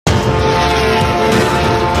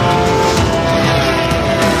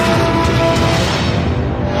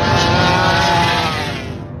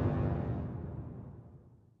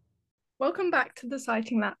Welcome back to the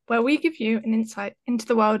Cycling Lab, where we give you an insight into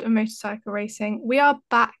the world of motorcycle racing. We are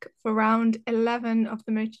back for round 11 of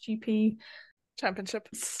the MotoGP Championship.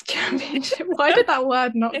 Championship. Why did that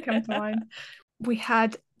word not come to mind? We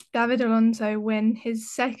had David Alonso win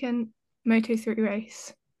his second Moto3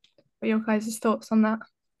 race. What are your guys' thoughts on that?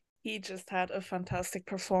 He just had a fantastic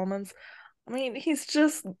performance. I mean, he's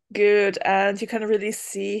just good, and you can really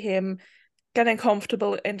see him getting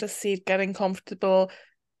comfortable in the seat, getting comfortable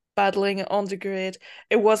battling on the grid.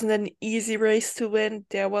 It wasn't an easy race to win.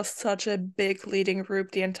 There was such a big leading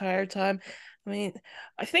group the entire time. I mean,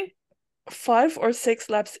 I think 5 or 6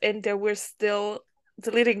 laps in, the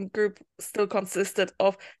leading group still consisted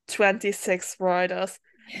of 26 riders.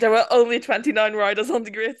 There were only 29 riders on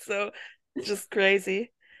the grid, so just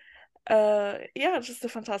crazy. Yeah, just a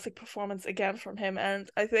fantastic performance again from him, and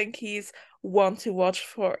I think he's one to watch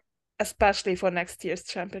for, especially for next year's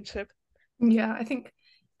championship. Yeah, I think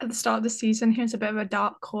at the start of the season, he was a bit of a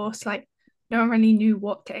dark horse. Like, no one really knew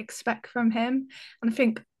what to expect from him. And I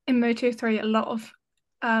think in Moto3, a lot of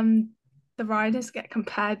the riders get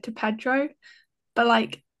compared to Pedro, but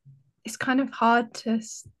like, it's kind of hard to,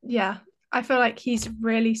 yeah. I feel like he's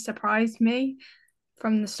really surprised me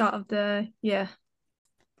from the start of the year.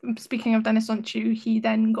 Speaking of Dennis Onchu, he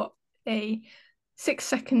then got a 6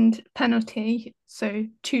 second penalty, so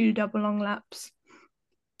two double long laps,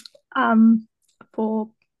 um, for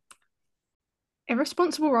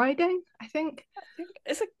irresponsible riding, I think. I think,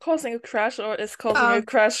 is it causing a crash or is causing a Uh,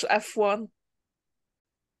 crash F1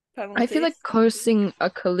 I feel penalty? like causing a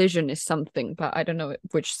collision is something, but I don't know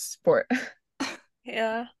which sport.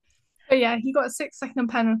 Yeah. but yeah, he got a 6 second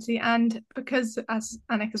penalty, and because, as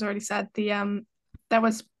Anik has already said, there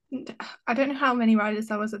was, I don't know how many riders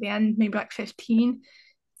there was at the end, maybe like 15,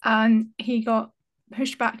 and he got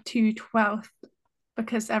pushed back to 12th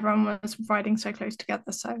because everyone was riding so close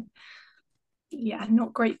together. So yeah,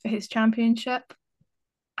 not great for his championship.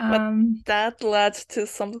 But Um, that led to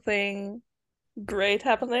something great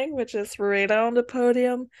happening, which is Reda on the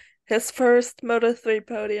podium, his first Moto3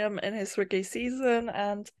 podium in his rookie season.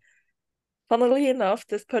 And funnily enough,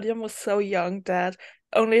 this podium was so young that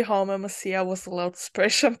only Jaume Masia was allowed to spray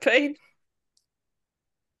champagne.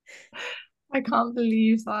 I can't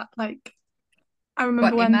believe that. Like, I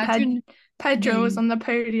remember But when imagine Pedro was being on the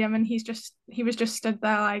podium and he was just stood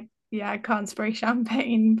there like, yeah, I can't spray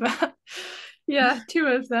champagne, but yeah, two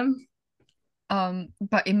of them.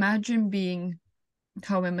 but imagine being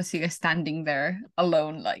Jaume Masia standing there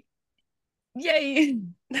alone, like, yay.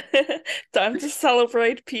 Time to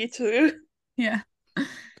celebrate P2. Yeah.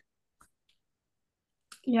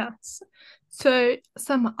 Yes. So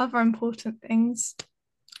some other important things.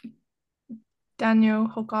 Daniel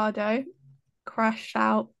Holgado crashed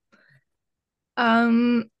out.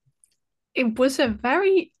 Um, it was a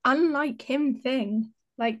very unlike him thing.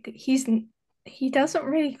 Like he doesn't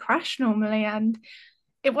really crash normally, and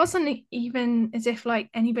it wasn't even as if like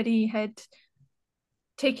anybody had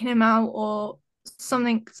taken him out or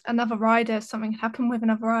something had happened with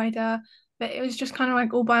another rider, but it was just kind of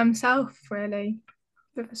like all by himself, really.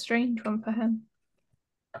 Bit of a strange one for him.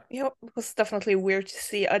 It was definitely weird to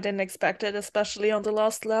see. I didn't expect it, especially on the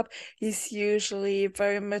last lap. He's usually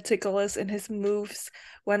very meticulous in his moves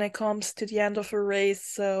when it comes to the end of a race,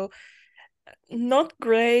 so not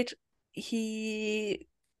great. He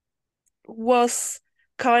was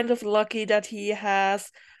kind of lucky that he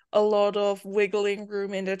has a lot of wiggling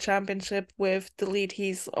room in the championship with the lead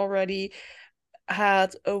he's already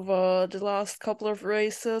had over the last couple of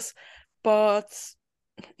races. But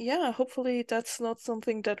yeah, hopefully that's not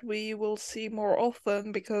something that we will see more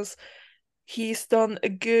often because he's done a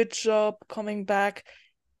good job coming back.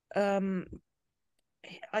 Um,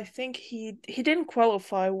 I think he didn't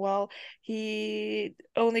qualify well. He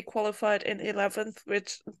only qualified in 11th,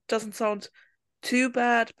 which doesn't sound too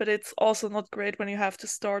bad, but it's also not great when you have to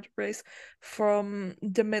start a race from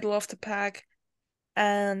the middle of the pack.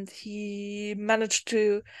 And he managed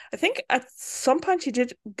to, I think at some point he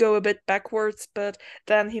did go a bit backwards, but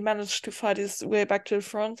then he managed to fight his way back to the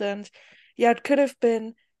front. And yeah,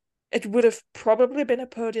 it would have probably been a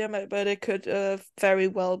podium, but it could have very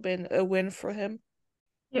well been a win for him.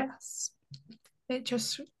 Yes, it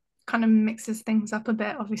just kind of mixes things up a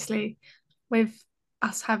bit, obviously, with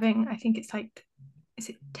us having, I think it's like, is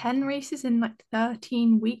it 10 races in like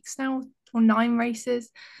 13 weeks now, or 9 races?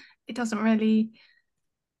 It doesn't really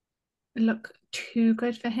look too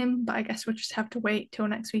good for him, but I guess we'll just have to wait till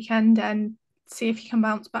next weekend and see if he can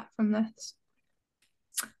bounce back from this.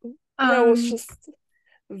 Yeah, it was Um, just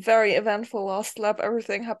very eventful last lap.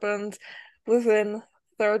 Everything happened within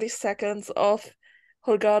 30 seconds of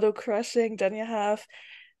Holgado crashing. Then you have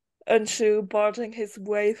Unshu barging his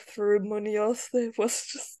way through Munoz. It was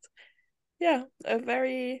just, yeah, a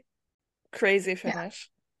very crazy Yeah. finish.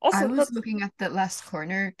 I Also, not was looking at the last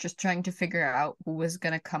corner, just trying to figure out who was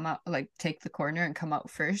gonna come out, like take the corner and come out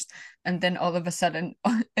first, and then all of a sudden,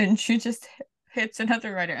 and she just hits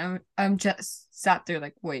another rider. I'm just sat there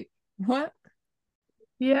like, wait, what?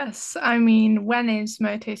 Yes, I mean, when is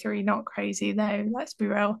Moto3 not crazy though? Let's be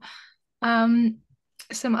real. Um,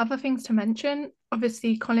 some other things to mention.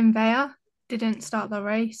 Obviously, Colin Vale didn't start the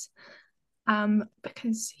race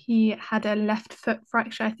because he had a left foot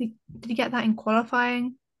fracture. I think did he get that in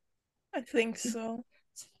qualifying? I think so.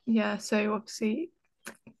 Yeah, so obviously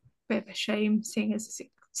a bit of a shame seeing his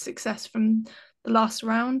success from the last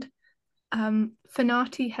round.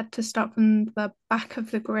 Fanati had to start from the back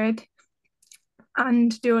of the grid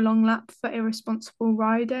and do a long lap for irresponsible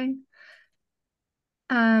riding.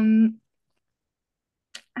 Um,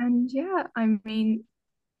 and yeah, I mean,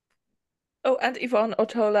 Oh, and Yvonne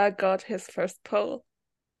Otola got his first pole.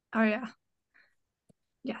 oh yeah,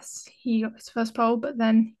 yes, he got his first pole, but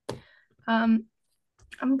then um,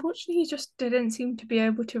 unfortunately, he just didn't seem to be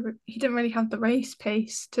able to. He didn't really have the race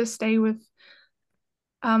pace to stay with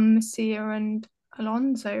Sia and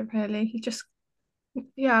Alonso. Really, he just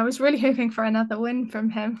yeah. I was really hoping for another win from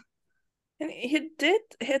him. And he did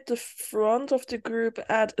hit the front of the group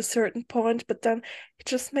at a certain point, but then he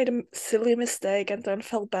just made a silly mistake and then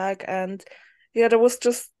fell back. And yeah, there was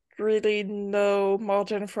just really no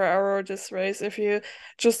margin for error this race. If you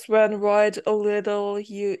just went right a little,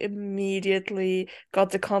 you immediately got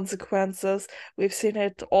the consequences. We've seen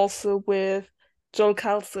it also with Joel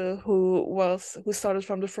Kalse, who started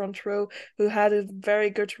from the front row, who had a very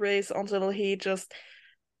good race until he just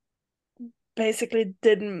basically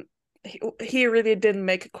didn't he really didn't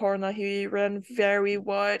make a corner. He ran very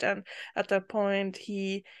wide, and at that point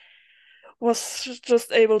he was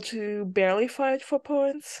just able to barely fight for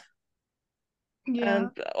points, Yeah,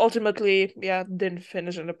 and ultimately, yeah, didn't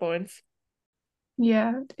finish in the points.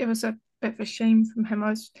 yeah, it was a bit of a shame from him. I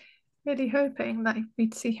was really hoping that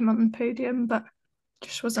we'd see him on the podium, but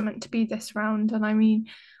just wasn't meant to be this round. And I mean,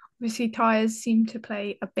 obviously, tyres seem to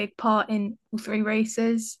play a big part in all three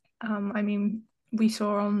races. I mean, we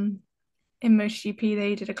saw on in MotoGP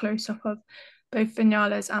they did a close up of both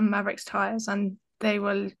Vinales and Mavericks tyres, and they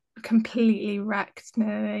were completely wrecked.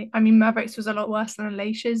 Nearly. I mean, Mavericks was a lot worse than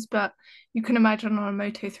Alecia's, but you can imagine on a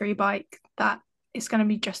Moto3 bike that it's going to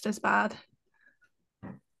be just as bad.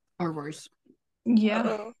 Or worse. Yeah.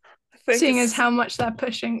 Uh, I think Seeing as it's how much they're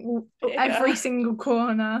pushing every yeah. single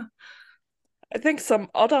corner. I think some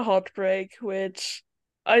other heartbreak, which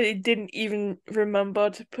I didn't even remember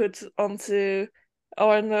to put onto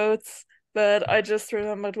our notes, but I just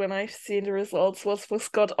remembered when I seen the results was for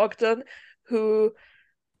Scott Ogden, who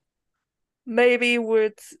maybe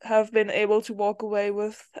would have been able to walk away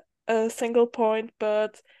with a single point,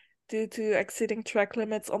 but due to exceeding track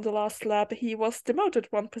limits on the last lap, he was demoted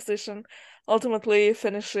one position, ultimately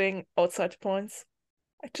finishing outside points.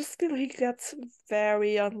 I just feel he gets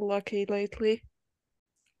very unlucky lately.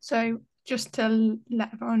 So just to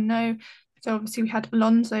let everyone know, so obviously we had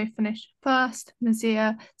Alonso finish first,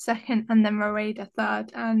 Mazia second, and then Rueda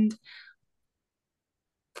third, and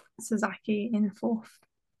Sasaki in fourth.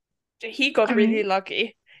 He got I really mean,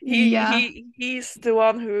 lucky. yeah, He's the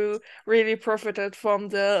one who really profited from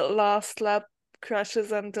the last lap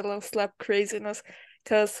crashes and the last lap craziness,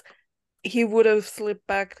 because he would have slipped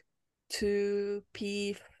back to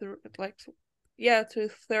like yeah, to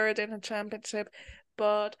third in the championship,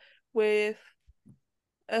 but with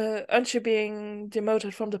Unchi being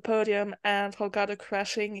demoted from the podium and Holgado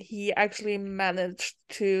crashing, he actually managed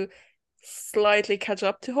to slightly catch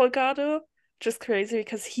up to Holgado. Just crazy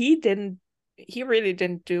because he really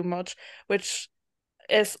didn't do much, which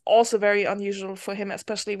is also very unusual for him,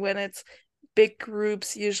 especially when it's big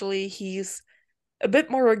groups. Usually he's a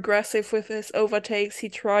bit more aggressive with his overtakes. He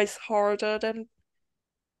tries harder than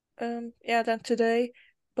today,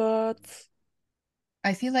 but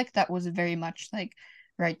I feel like that was very much like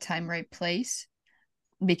right time, right place.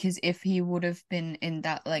 Because if he would have been in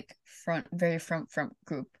that like very front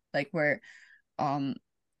group, like where um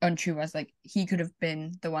Unchu was, like he could have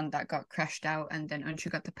been the one that got crashed out, and then Unchu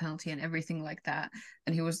got the penalty and everything like that,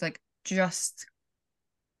 and he was like just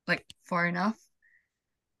like far enough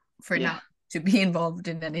for yeah, not to be involved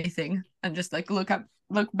in anything, and just like look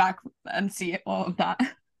back and see all of that.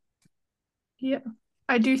 yeah.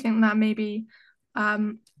 I do think that maybe,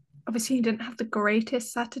 obviously he didn't have the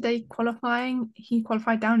greatest Saturday qualifying. He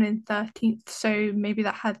qualified down in 13th, so maybe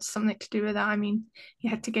that had something to do with that. I mean, he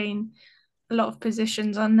had to gain a lot of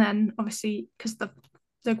positions, and then obviously because the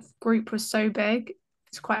group was so big,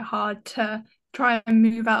 it's quite hard to try and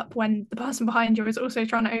move up when the person behind you is also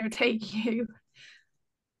trying to overtake you.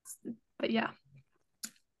 But yeah.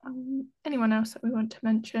 Anyone else that we want to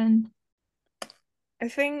mention? I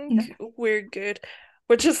think No. we're good.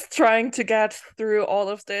 We're just trying to get through all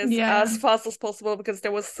of this Yeah. as fast as possible because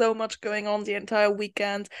there was so much going on the entire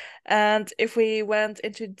weekend. And if we went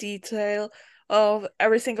into detail of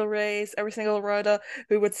every single race, every single rider,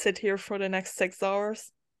 we would sit here for the next 6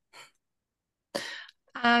 hours.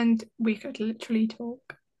 And we could literally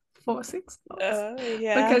talk for 6 hours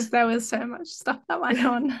Yeah. because there was so much stuff that went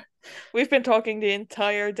on. We've been talking the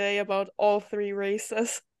entire day about all 3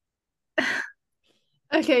 races.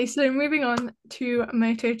 Okay, so moving on to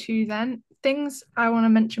Moto2 then. Things I want to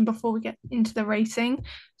mention before we get into the racing.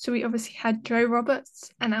 So we obviously had Joe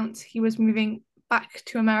Roberts announce he was moving back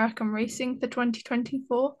to American racing for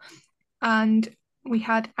 2024. And we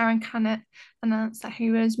had Aaron Canet announce that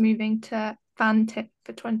he was moving to Fantip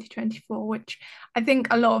for 2024, which I think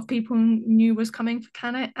a lot of people knew was coming for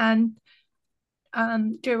Canet. And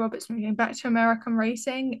Joe Roberts moving back to American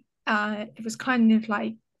racing, it was kind of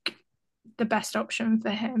like the best option for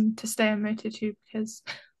him to stay in Moto2 because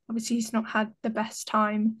obviously he's not had the best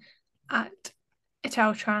time at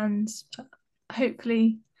Italtrans.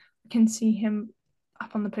 Hopefully we can see him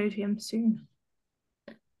up on the podium soon.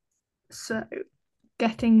 So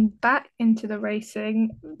getting back into the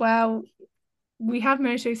racing, well, we had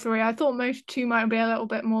Moto3. I thought Moto2 might be a little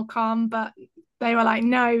bit more calm, but they were like,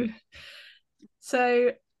 no.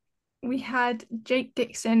 So we had Jake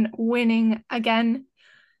Dixon winning again.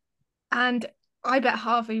 And I bet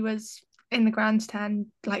Harvey was in the grandstand,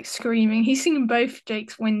 like screaming. He's seen both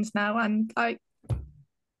Jake's wins now, and like,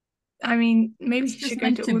 I mean, maybe It's he just should go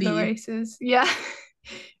meant to to all the be. races. Yeah.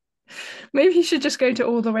 Maybe he should just go to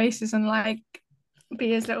all the races and like be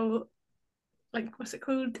his little, like, what's it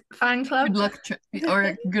called? Fan club. Good luck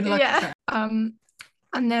or good luck. Yeah. And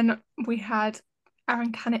then we had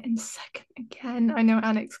Aaron Canet in second again. I know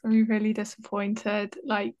Annick's gonna be really disappointed.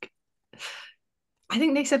 Like, I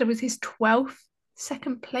think they said it was his 12th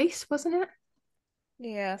second place, wasn't it?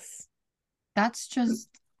 Yes. That's just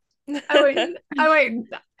I won't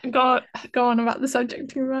go on about the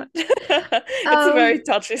subject too much. It's a very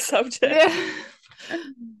touchy subject. Yeah.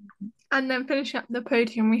 And then finishing up the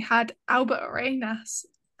podium, we had Albert Arenas.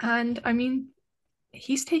 And I mean,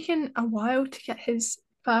 he's taken a while to get his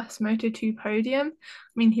first Moto2 podium.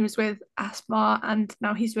 I mean, he was with Aspar and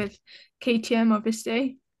now he's with KTM,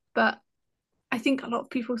 obviously. But I think a lot of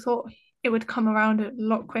people thought it would come around a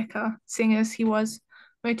lot quicker, seeing as he was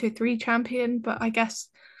Moto3 champion. But I guess,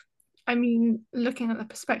 I mean, looking at the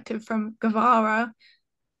perspective from Guevara,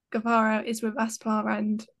 Guevara is with Aspar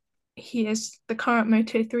and he is the current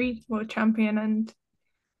Moto3 world champion and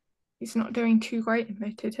he's not doing too great in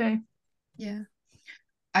Moto2. Yeah.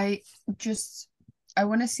 I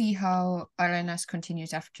want to see how Arenas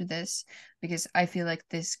continues after this because I feel like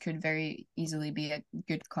this could very easily be a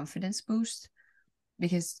good confidence boost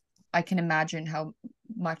because I can imagine how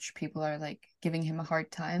much people are like giving him a hard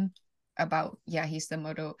time about he's the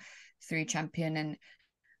Moto3 champion, and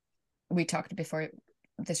we talked before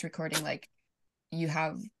this recording, like you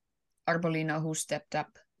have Arbolino who stepped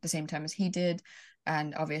up the same time as he did,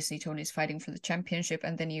 and obviously Tony's fighting for the championship,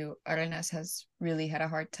 and then Arenas has really had a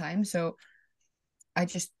hard time. So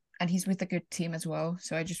and he's with a good team as well.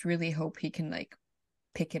 So I just really hope he can like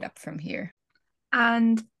pick it up from here.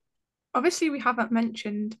 And obviously we haven't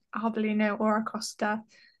mentioned Arbolino or Acosta,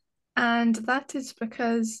 and that is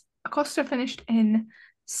because Acosta finished in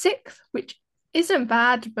 6th, which isn't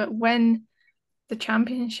bad, but when the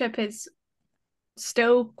championship is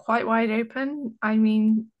still quite wide open, I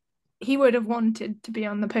mean, he would have wanted to be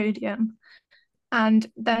on the podium. And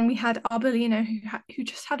then we had Arbolino, who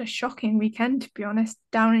just had a shocking weekend, to be honest,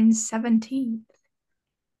 down in 17th.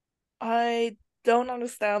 I don't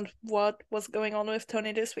understand what was going on with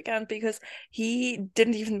Tony this weekend because he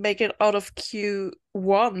didn't even make it out of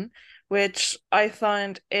Q1, which I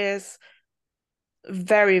find is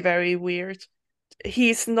very, very weird.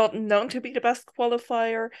 He's not known to be the best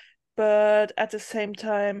qualifier, but at the same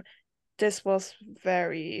time, this was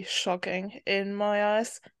very shocking in my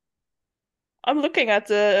eyes. I'm looking at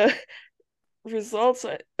the results.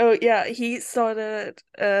 Oh yeah, he started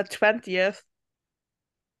 20th.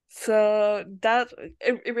 So that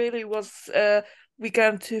it really was a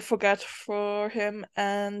weekend to forget for him.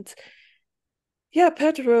 And yeah,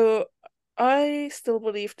 Pedro, I still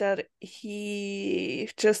believe that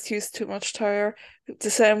he just used too much tire.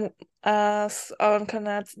 The same as Alan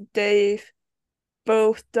Canet,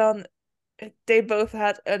 both done they both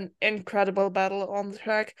had an incredible battle on the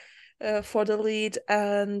track for the lead,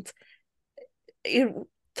 and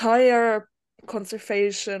tire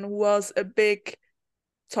conservation was a big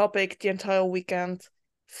topic the entire weekend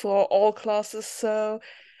for all classes. So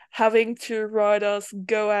having two riders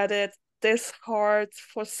go at it this hard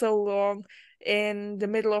for so long in the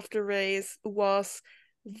middle of the race was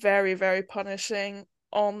very, very punishing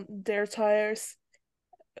on their tires.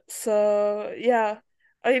 So yeah,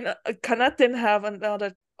 I mean, Canet didn't have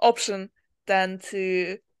another option than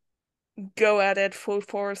to go at it full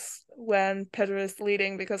force when Pedro is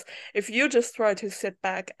leading, because if you just try to sit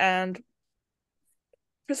back and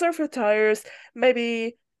preserve your tires,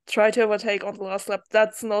 maybe try to overtake on the last lap,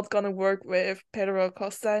 that's not gonna work with Pedro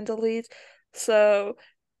Acosta in the lead. So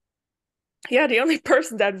yeah, the only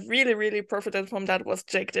person that really, really profited from that was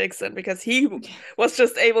Jake Dixon, because he was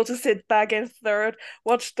just able to sit back in third,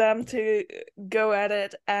 watch them to go at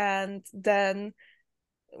it, and then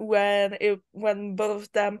when both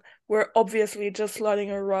of them were obviously just sliding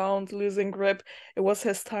around, losing grip, it was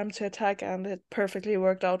his time to attack, and it perfectly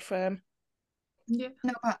worked out for him. Yeah.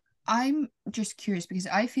 No, but I'm just curious because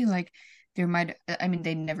I feel like there might, I mean,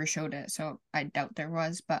 they never showed it, so I doubt there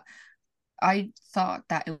was, but I thought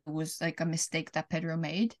that it was like a mistake that Pedro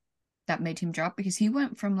made that made him drop because he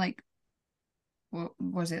went from like, what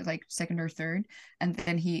was it, like second or third, and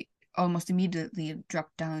then he almost immediately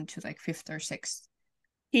dropped down to like fifth or sixth.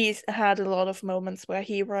 He's had a lot of moments where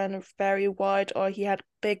he ran very wide or he had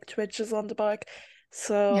big twitches on the bike.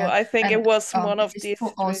 So Yeah, I think it and was one of his these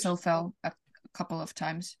foot also situations. fell a couple of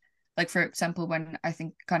times. Like for example, when I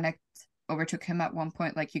think Connect overtook him at one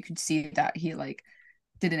point, like you could see that he like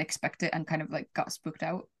didn't expect it and kind of like got spooked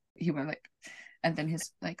out. He went like, and then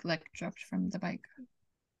his like leg dropped from the bike.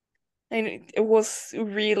 And it was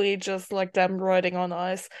really just like them riding on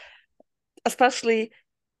ice, especially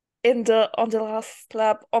in the on the last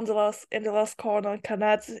lap, on the last in the last corner.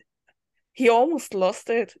 Canet, he almost lost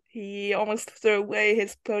it. He almost threw away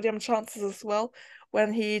his podium chances as well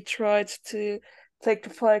when he tried to take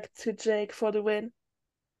the fight to Jake for the win.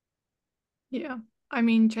 Yeah. I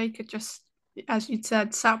mean, Jake had just, as you'd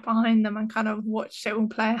said, sat behind them and kind of watched it all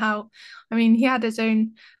play out. I mean, he had his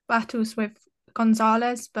own battles with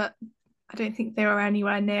Gonzalez, but I don't think they were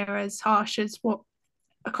anywhere near as harsh as what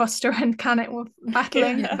Acosta and Canet were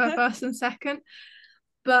battling Yeah. for first and second.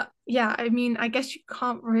 But yeah, I mean, I guess you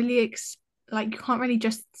can't really like you can't really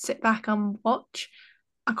just sit back and watch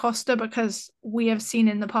Acosta, because we have seen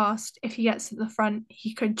in the past if he gets to the front,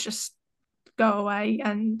 he could just go away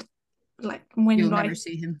and like win You'll never by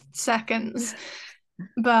see him. seconds.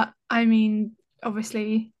 But I mean,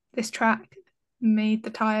 obviously, this track made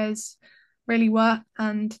the tires really work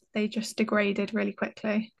and they just degraded really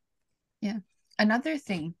quickly. Yeah. Another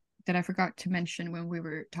thing that I forgot to mention when we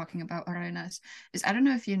were talking about Arenas is I don't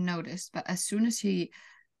know if you noticed, but as soon as he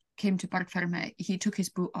came to Parc Ferme, he took his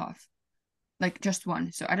boot off, like just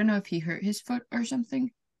one. So I don't know if he hurt his foot or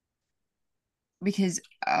something because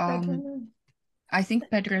I don't know. I think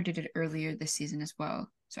Pedro did it earlier this season as well.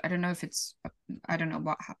 So I don't know if it's I don't know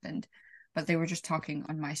what happened, but they were just talking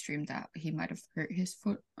on my stream that he might have hurt his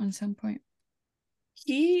foot on some point.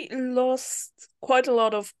 He lost quite a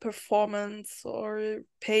lot of performance or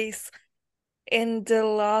pace in the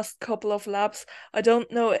last couple of laps. I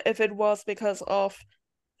don't know if it was because of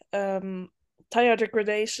um tire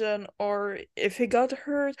degradation or if he got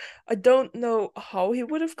hurt. I don't know how he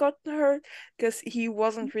would have gotten hurt because he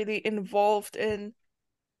wasn't really involved in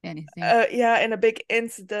Anything. in a big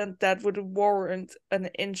incident that would warrant an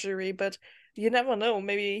injury, but you never know.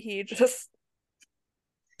 Maybe he just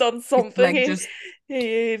done It's something. like just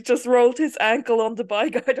He just rolled his ankle on the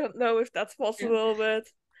bike. I don't know if that's yeah. possible, but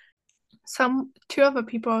Some two other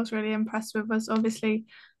people I was really impressed with was obviously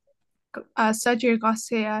Sergio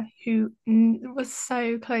Garcia, who was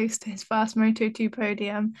so close to his first Moto2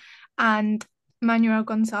 podium, and Manuel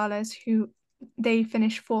Gonzalez, who they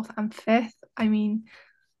finished fourth and fifth. I mean,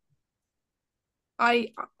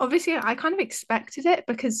 I kind of expected it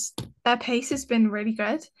because their pace has been really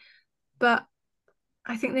good, but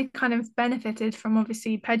I think they kind of benefited from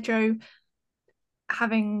obviously Pedro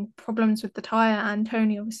having problems with the tire and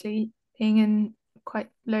Tony obviously being in quite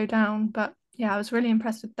low down. But yeah, I was really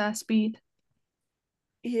impressed with their speed.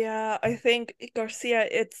 yeah, I think Garcia,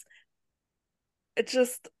 it's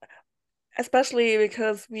just, especially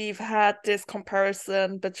because we've had this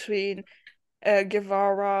comparison between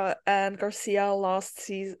Guevara and Garcia last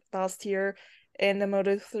year in the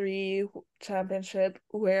Moto3 championship,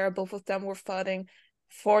 where both of them were fighting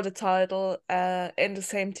for the title in the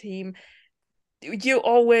same team. You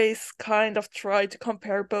always kind of try to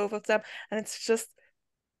compare both of them, and it's just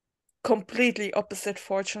completely opposite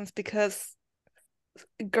fortunes because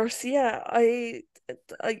Garcia,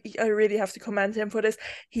 I really have to commend him for this.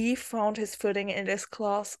 He found his footing in this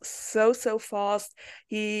class so fast.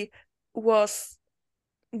 He was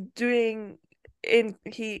doing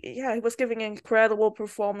he was giving incredible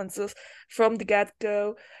performances from the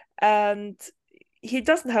get-go, and he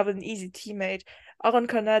doesn't have an easy teammate. Aaron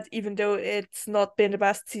Canet, even though it's not been the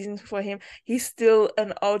best season for him, he's still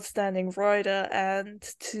an outstanding rider, and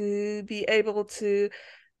to be able to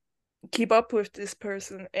keep up with this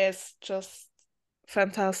person is just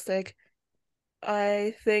fantastic.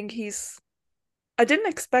 I think I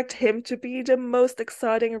didn't expect him to be the most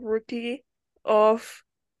exciting rookie of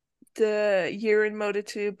the year in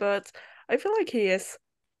Moto2, but I feel like he is.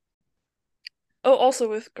 Oh, also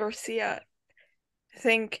with Garcia, I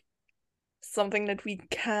think something that we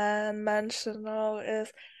can mention now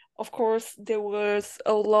is, of course, there was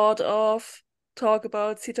a lot of talk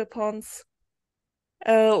about Sita Pons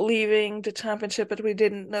leaving the championship, but we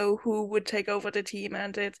didn't know who would take over the team,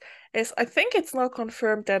 and I think it's now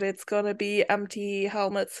confirmed that it's gonna be MT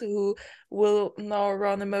Helmets who will now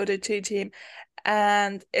run a Moto2 team,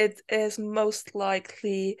 and it is most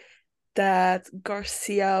likely that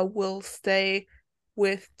Garcia will stay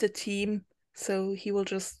with the team, so he will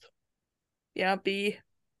just be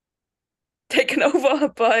taken over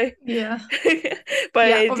by Yeah. Yeah, by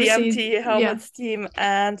the obviously, MT yeah. Helmets team,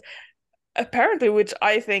 and apparently, which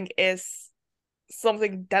I think is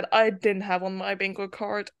something that I didn't have on my bingo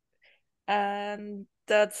card, and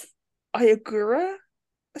that's Ayagura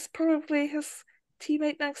is probably his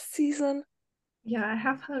teammate next season. Yeah, I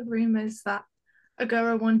have heard rumors that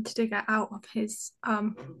Agora wanted to get out of his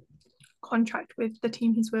contract with the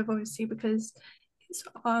team he's with, obviously, because it's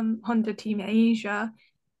Honda Team Asia.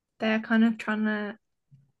 They're kind of trying to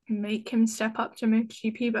make him step up to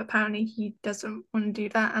MotoGP, but apparently he doesn't want to do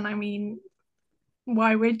that. And I mean,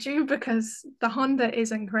 why would you? Because the Honda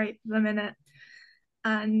isn't great at the minute.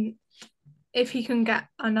 And if he can get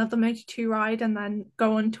another Moto2 ride and then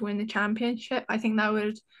go on to win the championship, I think that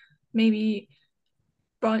would maybe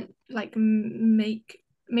make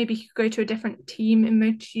maybe he could go to a different team in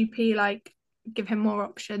MotoGP, like give him more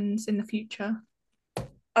options in the future.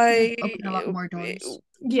 I Open a lot more doors.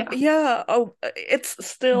 Yeah. Yeah, oh, it's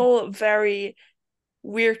still very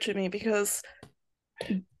weird to me because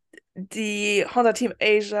the Honda Team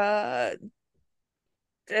Asia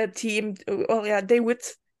team, well, yeah, they would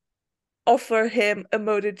offer him a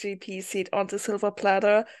MotoGP seat on the silver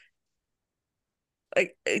platter.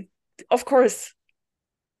 Like, of course,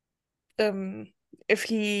 if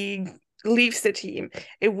he leaves the team,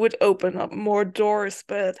 it would open up more doors,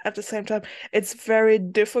 but at the same time, it's very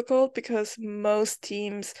difficult because most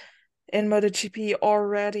teams in MotoGP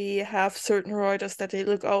already have certain riders that they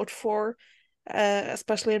look out for,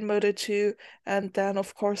 especially in Moto2, and then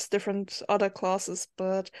of course different other classes.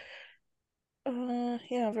 But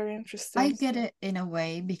yeah, very I interesting. get it in a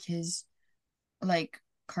way because, like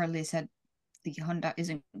Carly said, the Honda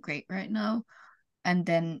isn't great right now. And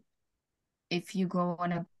then if you go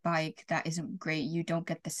on a bike that isn't great, you don't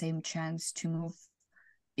get the same chance to move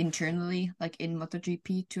internally, like in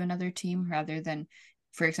MotoGP, to another team, rather than,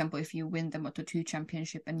 for example, if you win the Moto2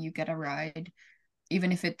 championship and you get a ride,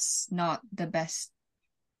 even if it's not the best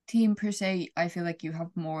team per se, I feel like you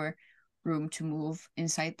have more room to move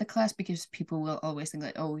inside the class because people will always think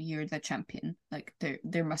like, oh, you're the champion. Like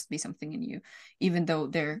there must be something in you, even though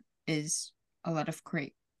there is a lot of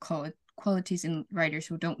great qualities in riders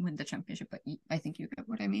who don't win the championship. But I think you get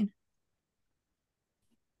what I mean.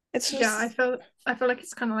 It's Yeah, just I feel like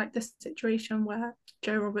it's kind of like this situation where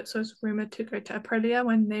Joe Roberts was rumored to go to Aprilia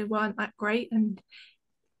when they weren't that great, and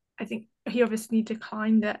I think he obviously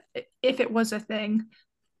declined it if it was a thing.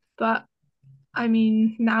 But I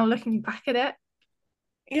mean, now looking back at it,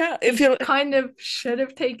 yeah, he if you kind of should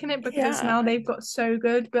have taken it because yeah. now they've got so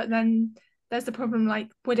good. But then there's the problem, like,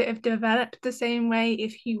 would it have developed the same way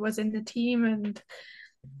if he was in the team? And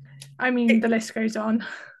I mean, the list goes on.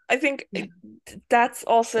 I think Yeah. that's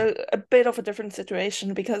also a bit of a different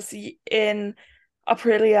situation because in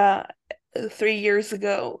Aprilia 3 years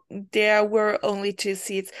ago, there were only two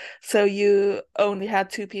seats, so you only had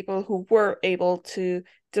two people who were able to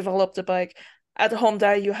develop the bike. At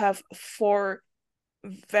Honda, you have four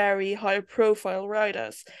very high profile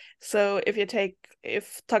riders. So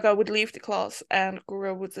if Taka would leave the class and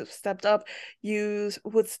Gura would have stepped up, you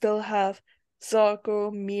would still have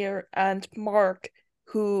Zarko, Mir, and Mark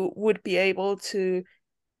who would be able to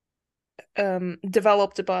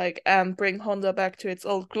develop the bike and bring Honda back to its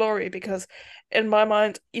old glory. Because in my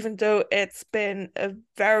mind, even though it's been a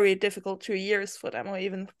very difficult 2 years for them, or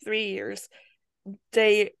even 3 years,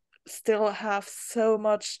 they still have so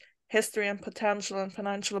much history and potential and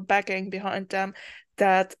financial backing behind them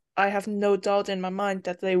that I have no doubt in my mind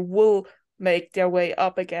that they will make their way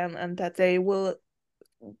up again and that they will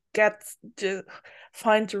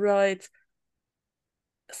find the right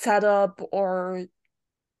setup or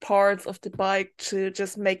parts of the bike to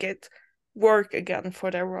just make it work again for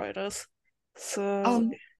their riders. So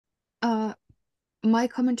uh my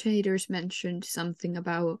commentators mentioned something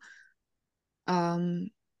about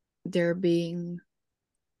there being,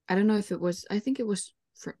 I don't know if it was, I think it was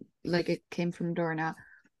like it came from Dorna,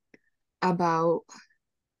 about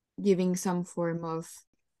giving some form of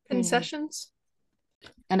concessions.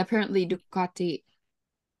 And apparently Ducati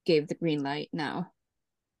gave the green light now.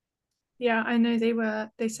 Yeah, I know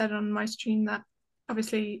they said on my stream that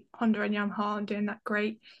obviously Honda and Yamaha aren't doing that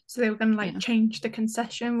great. So they were going to like change the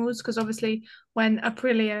concession rules because obviously when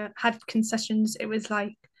Aprilia had concessions, it was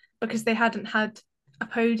like because they hadn't had a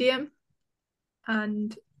podium.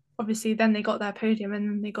 And obviously then they got their podium and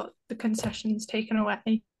then they got the concessions taken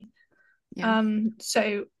away. Yeah.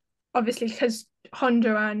 So obviously because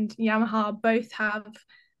Honda and Yamaha both have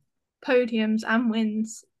podiums and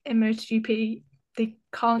wins in MotoGP, they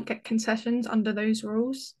can't get concessions under those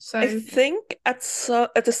rules. So I think at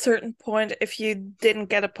a certain point, if you didn't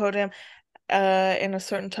get a podium in a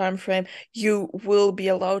certain time frame, you will be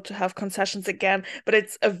allowed to have concessions again, but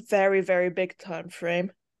it's a very, very big time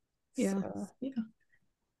frame. Yeah. So, yeah.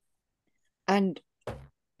 And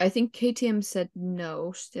I think KTM said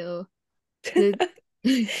no still. I'm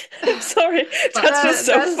sorry, that's just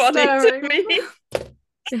so funny to me.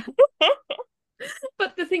 Yeah.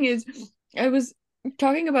 But the thing is, I was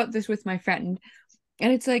talking about this with my friend,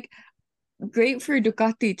 and it's like great for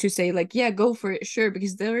Ducati to say like, yeah, go for it, sure,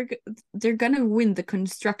 because they're gonna win the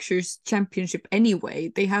Constructors' Championship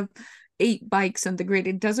anyway. They have 8 bikes on the grid.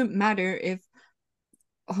 It doesn't matter if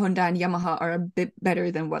Honda and Yamaha are a bit better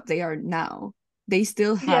than what they are now. They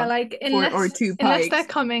still have like 4 or 2 unless bikes. they're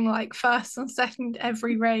coming like first and second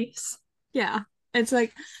every race. Yeah, it's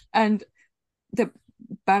like, and the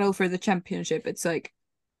battle for the championship, it's like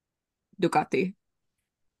Ducati.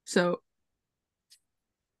 So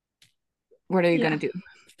what are you gonna do?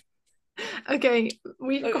 Okay,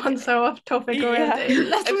 we've gone so off topic already.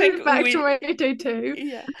 Let's move back to Moto2.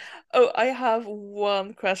 Yeah. Oh, I have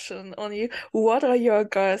one question on you. What are your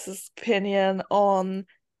guys' opinion on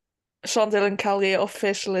Sean Dillon Kelly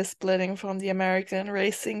officially splitting from the American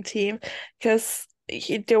racing team? Because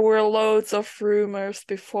there were loads of rumors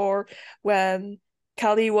before when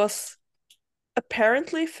Kelly was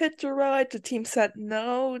apparently fit to ride. The team said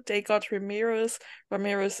no, they got Ramirez.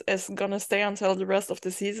 Ramirez is gonna stay until the rest of the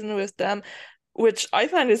season with them, which I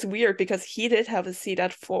find is weird because he did have a seat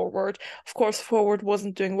at Forward. Of course, Forward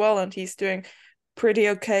wasn't doing well and he's doing pretty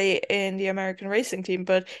okay in the American racing team,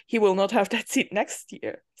 but he will not have that seat next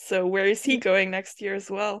year. So where is he going next year as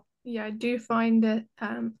well? Yeah, I do find it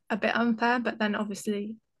a bit unfair, but then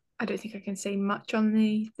obviously I don't think I can say much on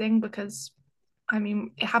the thing because I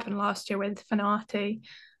mean it happened last year with Fanati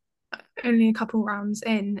only a couple rounds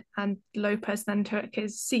in and Lopez then took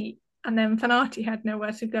his seat and then Fanati had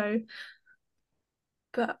nowhere to go.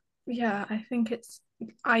 But yeah,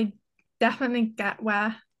 I definitely get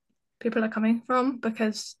where people are coming from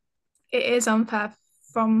because it is unfair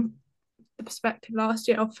from the perspective last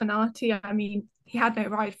year of Fanati. I mean, he had no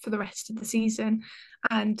ride for the rest of the season,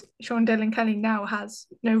 and Sean Dillon Kelly now has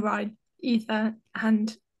no ride either,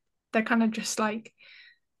 and they're kind of just like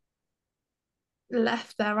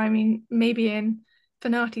left there. I mean, maybe in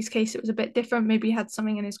Fanati's case, it was a bit different. Maybe he had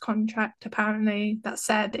something in his contract, apparently, that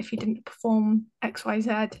said if he didn't perform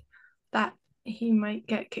XYZ, that he might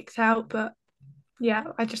get kicked out. But yeah,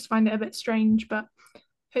 I just find it a bit strange. But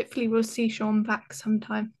hopefully, we'll see Sean back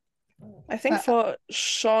sometime. I think for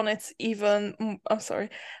Sean, it's even. I'm sorry.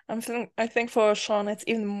 I think for Sean, it's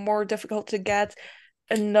even more difficult to get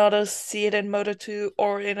another seat in Moto2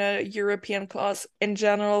 or in a European class in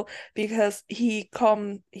general because he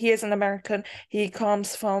is an American. He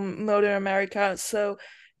comes from Moto America, so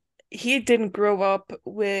he didn't grow up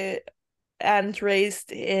with and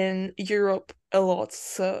raised in Europe a lot.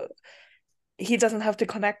 So he doesn't have the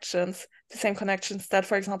same connections that,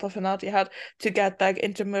 for example, Fenati had to get back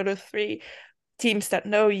into Moto3, teams that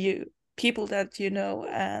know you, people that you know,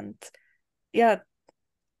 and yeah,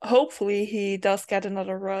 hopefully he does get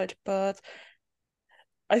another ride, but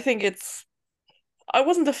I think I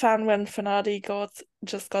wasn't a fan when Fenati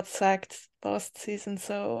got sacked last season,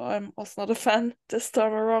 so I'm also not a fan this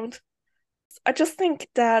time around. I just think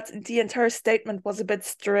that the entire statement was a bit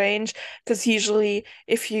strange because usually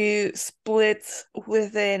if you split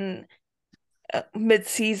within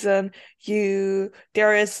mid-season,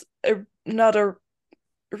 there is another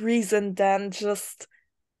reason than just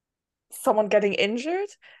someone getting injured,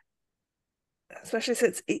 especially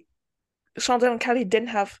since Sean Dylan Kelly didn't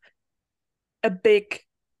have a big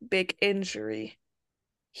injury.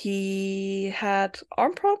 He had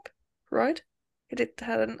arm prop, right? He did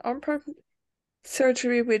had an arm prop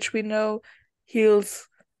surgery, which we know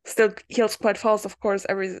still heals quite fast. Of course,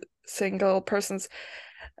 every single person's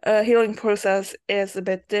healing process is a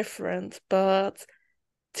bit different, but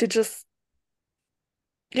to just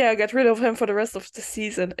get rid of him for the rest of the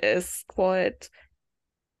season is quite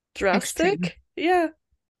drastic. Extreme. Yeah.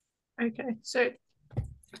 Okay, so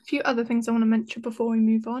a few other things I want to mention before we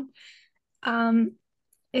move on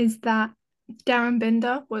is that Darren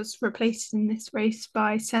Binder was replaced in this race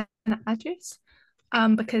by Senna Agis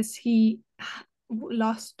because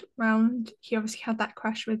last round he obviously had that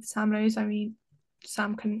crash with Sam Lowes. I mean,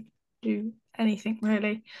 Sam couldn't do anything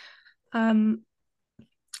really.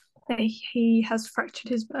 He has fractured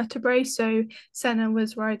his vertebrae, so Senna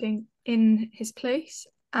was riding in his place,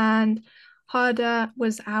 and Harder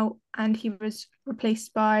was out, and he was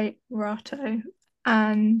replaced by Rato.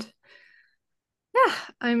 And yeah,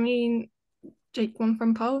 I mean, Jake won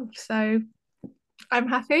from pole, so I'm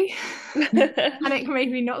happy. Panic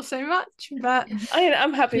maybe not so much, but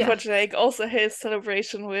I'm happy yeah. for Jake. Also, his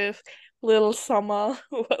celebration with little Summer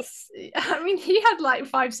was. I mean, he had like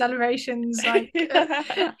 5 celebrations. Like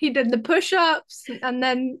he did the push-ups, and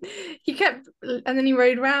then he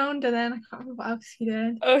rode around, and then I can't remember what else he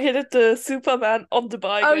did. Oh, he did the Superman on the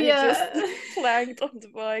bike. Oh where he just yeah, flanked on the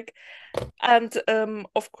bike, and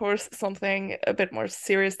of course something a bit more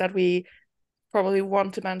serious that we probably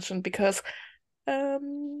want to mention because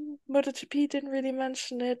MotoGP didn't really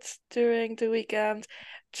mention it during the weekend.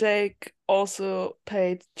 Jake also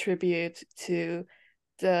paid tribute to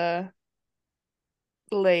the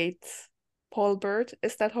late Paul Bird.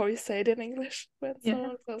 Is that how you say it in English when yeah.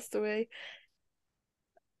 someone passed away?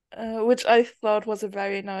 Which I thought was a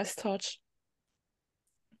very nice touch.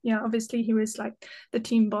 Yeah, obviously he was like the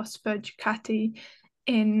team boss for Ducati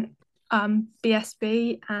in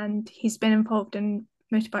BSB, and he's been involved in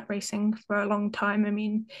motorbike racing for a long time. I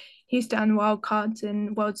mean, he's done wildcards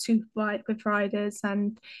in World Superbike with riders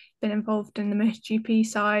and been involved in the MotoGP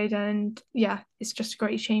side. And yeah, it's just a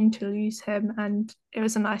great shame to lose him. And it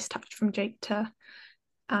was a nice touch from Jake to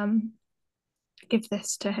give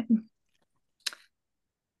this to him.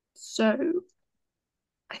 So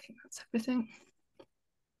I think that's everything.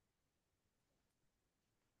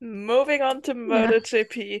 Moving on to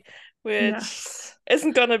MotoGP, which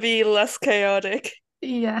isn't gonna be less chaotic.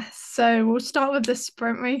 Yes, so we'll start with the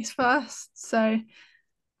sprint race first. So,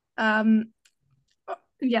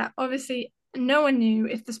 yeah, obviously no one knew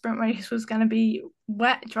if the sprint race was going to be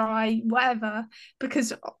wet, dry, whatever,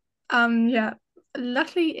 because, yeah,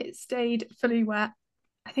 luckily it stayed fully wet.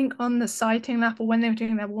 I think on the sighting lap or when they were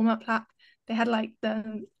doing their warm-up lap, they had like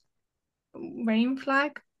the rain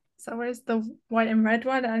flag. So where's the white and red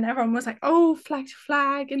one? And everyone was like, oh, flag to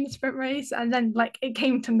flag in the sprint race. And then like it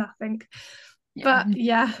came to nothing. Yeah. But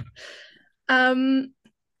yeah.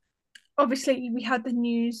 Obviously we had the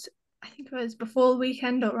news, I think it was before the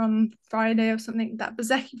weekend or on Friday or something, that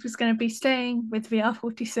Bezzecchi was going to be staying with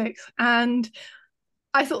VR46. And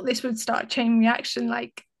I thought this would start a chain reaction.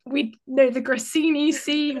 Like we know the Grassini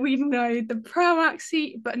seat, we know the Pramac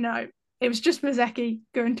seat, but no, it was just Bezzecchi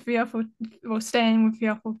going to VR4 or staying with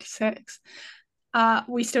VR46.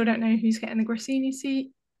 We still don't know who's getting the Grassini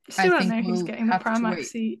seat. Still don't know who's getting the Pramac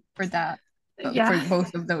seat for that. Yeah, for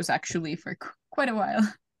both of those actually for quite a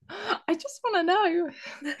while. I just want to know.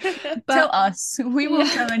 But, tell us, we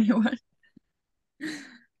won't tell anyone.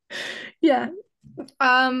 Yeah.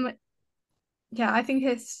 Yeah, I think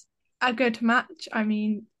it's a good match. I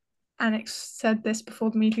mean, Annex said this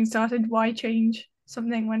before the meeting started, why change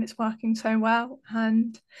something when it's working so well?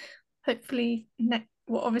 And hopefully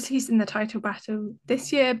well, obviously he's in the title battle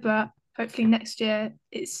this year, but hopefully next year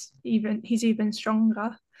he's even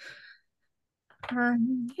stronger.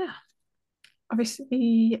 And yeah,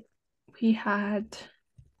 obviously we had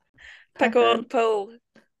Pecco on pole.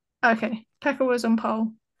 Okay, Pecco was on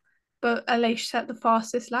pole, but Aleix set the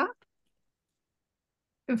fastest lap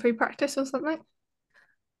in free practice or something.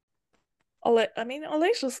 I mean,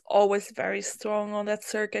 Aleix is always very strong on that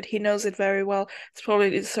circuit. He knows it very well. It's probably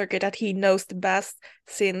the circuit that he knows the best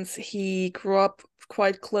since he grew up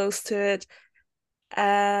quite close to it.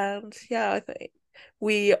 And yeah, I think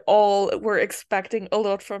we all were expecting a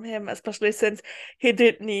lot from him, especially since he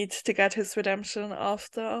did need to get his redemption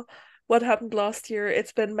after what happened last year.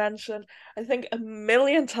 It's been mentioned, I think, a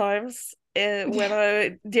million times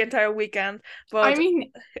the entire weekend. I But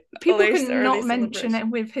mean, people Aleix could early not mention it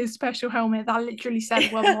celebration. with his special helmet that literally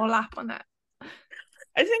said one more lap on it.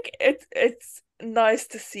 I think it's nice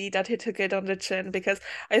to see that he took it on the chin because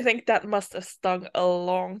I think that must have stung a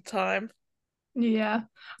long time. Yeah.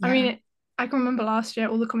 I Yeah. mean, I can remember last year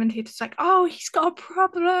all the commentators like, oh, he's got a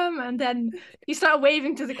problem. And then he started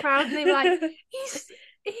waving to the crowd and they were like, he's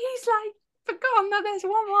like forgotten that there's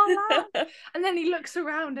one more lap. And then he looks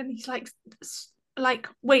around and he's like,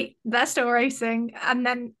 wait, they're still racing. And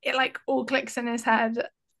then it like all clicks in his head.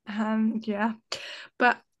 Yeah.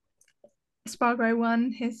 But Spargo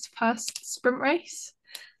won his first sprint race.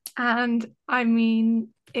 And I mean,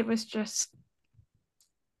 it was just,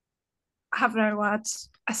 I have no words.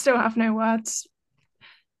 I still have no words.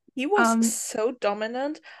 He was so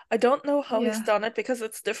dominant. I don't know how he's Yeah. done it because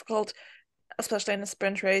it's difficult, especially in a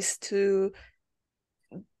sprint race, to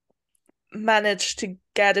manage to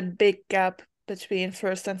get a big gap between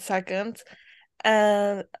first and second.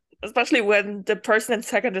 And especially when the person in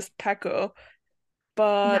second is Pecco.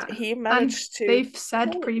 But Yeah. he And managed to they've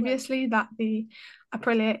said pull it away. previously that the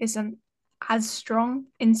Aprilia isn't as strong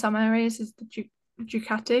in some areas as the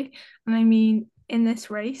Ducati. And I mean, in this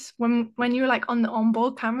race, when you were like on the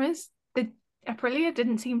onboard cameras, the Aprilia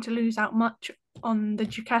didn't seem to lose out much on the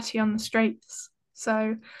Ducati on the straights.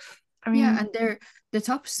 So, I Yeah, mean, and the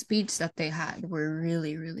top speeds that they had were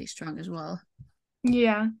really, really strong as well.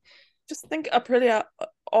 yeah, Just think Aprilia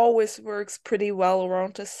always works pretty well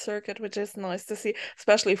around this circuit, which is nice to see,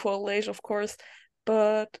 especially for Aleix, of course.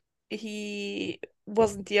 But he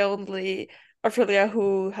wasn't the only Aprilia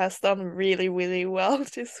who has done really, really well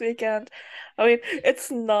this weekend. I mean,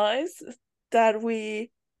 it's nice that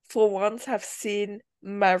we, for once, have seen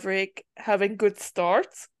Maverick having good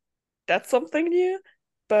starts. That's something new.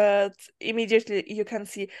 But immediately you can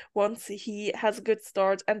see once he has a good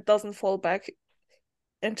start and doesn't fall back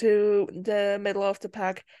into the middle of the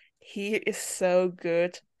pack. He is so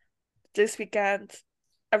good. This weekend,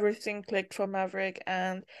 everything clicked for Maverick,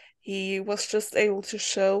 and he was just able to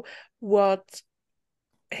show what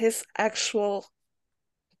his actual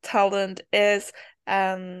talent is.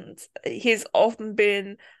 And he's often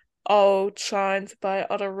been outshined by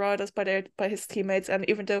other riders, by his teammates. And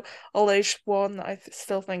even though Aleix won, I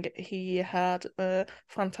still think he had a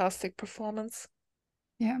fantastic performance.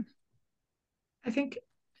 Yeah. I think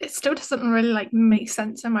it still doesn't really like make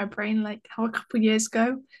sense in my brain, like how a couple of years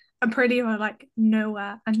ago, Aprilia were like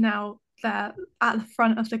nowhere, and now they're at the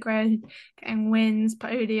front of the grid, getting wins,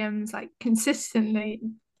 podiums, like consistently.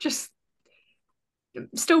 Just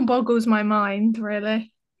still boggles my mind,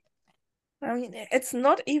 really. I mean, it's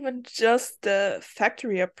not even just the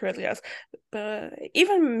factory Aprilias, but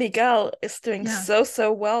even Miguel is doing Yeah.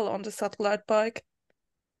 so well on the satellite bike.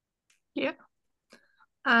 Yeah.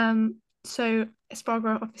 So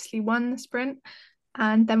Espargaro obviously won the sprint,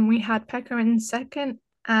 and then we had Pecco in second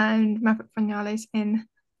and Maverick Vinales in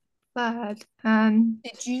third. And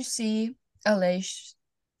Did you see Aleix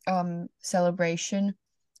celebration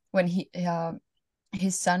when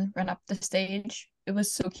his son ran up the stage? It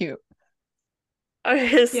was so cute.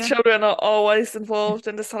 His yeah, children are always involved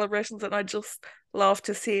in the celebrations, and I just love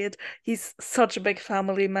to see it. He's such a big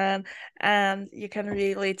family man, and you can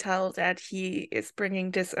really tell that he is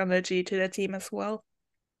bringing this energy to the team as well.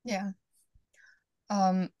 Yeah.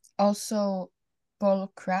 Also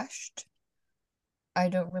Paul crashed. I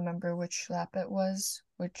don't remember which lap it was,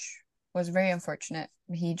 which was very unfortunate.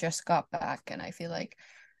 He just got back and I feel like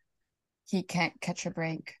he can't catch a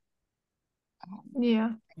break.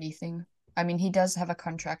 yeah, Anything. I mean, he does have a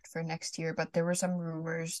contract for next year, but there were some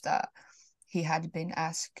rumors that he had been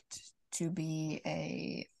asked to be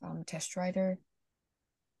a test rider,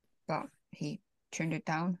 but he turned it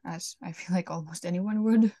down, as I feel like almost anyone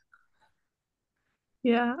would.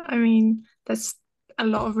 yeah. I mean, there's a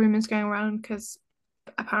lot of rumors going around because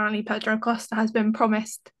apparently Pedro Costa has been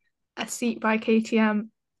promised a seat by KTM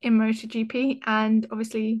in MotoGP, and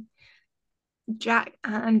obviously Jack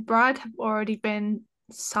and Brad have already been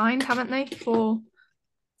signed, haven't they, for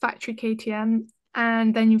factory KTM?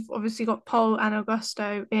 And then you've obviously got Paul and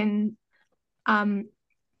Augusto in um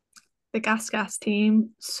the Gas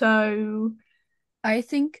team. So I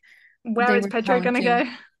think where they is were Pedro gonna go?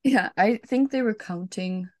 counting, yeah, I think they were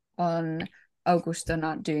counting on Augusto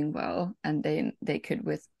not doing well, and then they could,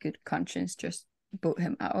 with good conscience, just boot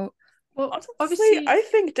him out. Well, Honestly, obviously, I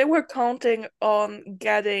think they were counting on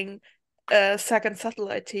getting a second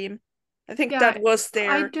satellite team. I think yeah, that was I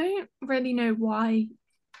their. don't really know why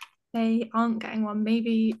they aren't getting one.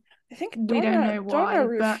 Maybe I think we don't know Dorna why,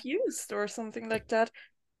 but refused or something like that.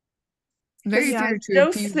 Very Yeah, fair to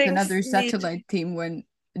those appease things another need satellite team when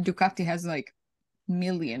Ducati has like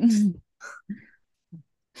millions.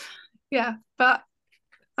 yeah, but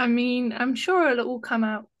I mean, I'm sure it'll all come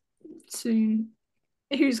out soon.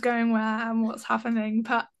 Who's going where and what's happening,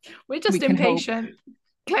 but we're We just can hope. impatient,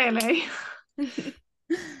 clearly.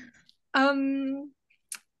 Um,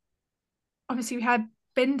 Obviously we had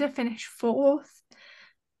Binder finish fourth,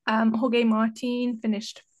 Jorge Martin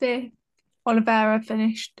finished fifth, Oliveira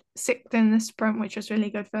finished sixth in the sprint, which was really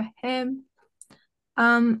good for him.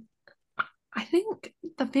 Um, I think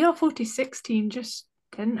the VR46 team just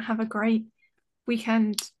didn't have a great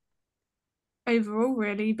weekend overall,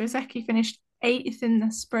 really. Bezzecchi finished eighth in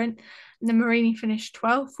the sprint, and then Marini finished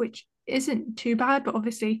 12th, which isn't too bad, but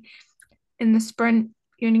obviously in the sprint,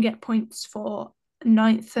 you only get points for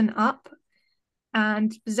ninth and up.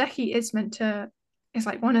 And Bezzecchi is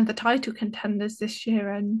like one of the title contenders this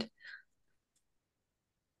year, and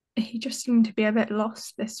he just seemed to be a bit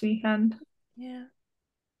lost this weekend. Yeah.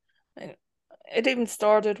 It even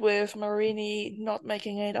started with Marini not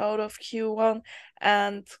making it out of Q1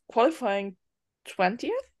 and qualifying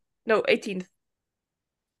 20th? No, 18th.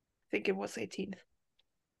 I think it was 18th.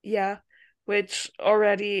 Yeah, which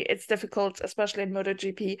already it's difficult, especially in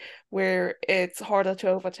MotoGP, where it's harder to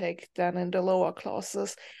overtake than in the lower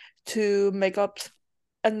classes, to make up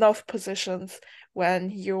enough positions when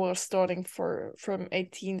you are starting from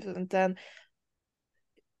 18th, and then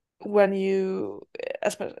when you,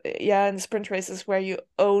 yeah, in sprint races where you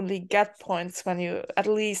only get points when you at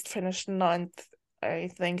least finish ninth, I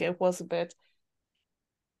think it was a bit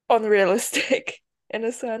unrealistic in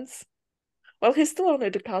a sense. Well, he's still on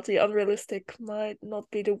a Ducati. Unrealistic might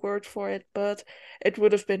not be the word for it, but it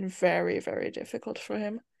would have been very, very difficult for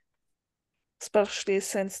him, especially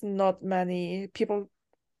since not many people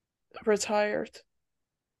retired.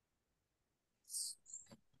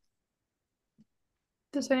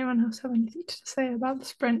 Does anyone else have anything to say about the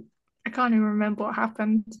sprint? I can't even remember what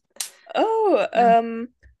happened. Oh, Yeah.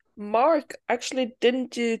 Mark actually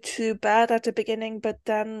didn't do too bad at the beginning, but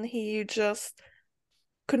then he just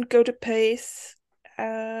couldn't go to pace.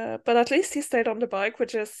 But at least he stayed on the bike,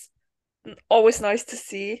 which is always nice to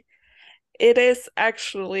see. It is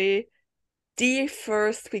actually the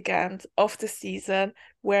first weekend of the season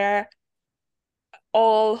where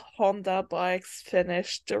all Honda bikes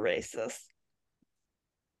finished the races.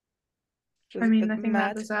 Which I is a mean, bit I think that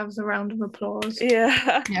mad. deserves a round of applause.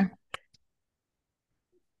 Yeah, Yeah.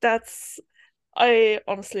 that's. I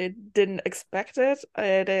honestly didn't expect it.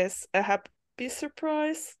 It is a happy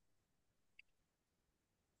surprise.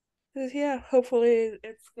 Yeah, hopefully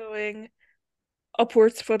it's going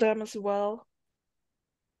upwards for them as well.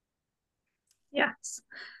 Yes.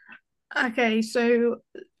 Okay, so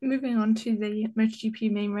moving on to the MotoGP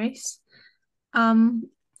main race. Um,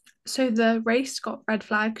 so the race got red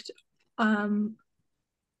flagged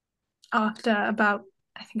after about,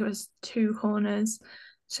 I think it was two corners.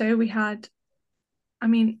 So we had, I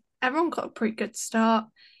mean, everyone got a pretty good start.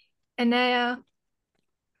 Enea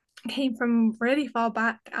came from really far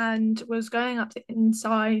back and was going up the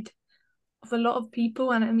inside of a lot of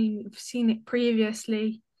people. And I mean, we've seen it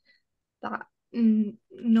previously that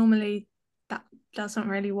normally that doesn't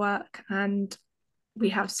really work. And we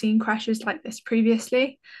have seen crashes like this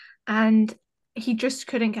previously. And he just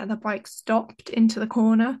couldn't get the bike stopped into the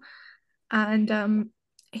corner. And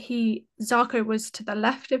Zarco was to the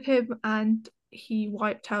left of him and he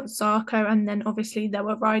wiped out Zarco. And then obviously there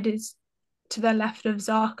were riders to the left of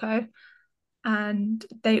Zarco and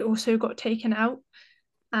they also got taken out.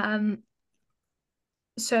 Um,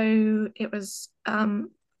 so it was Enea,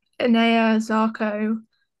 Zarco,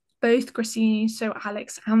 both Grassini, so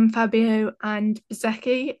Alex and Fabio and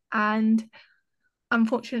Bezzecchi. And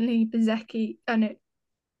unfortunately, no,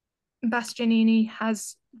 Bastianini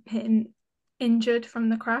has been injured from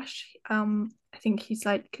the crash. I think he's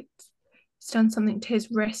done something to his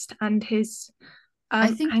wrist and his I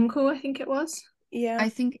think ankle, I think it was. Yeah. I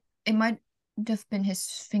think it might have been his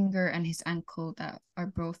finger and his ankle that are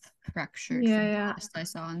both fractured Yeah, from the yeah. last I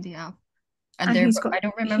saw on the app. And And there, he's got I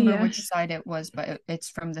don't remember here. which side it was, but it's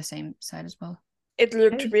from the same side as well. It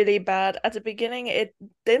looked really bad. At the beginning, it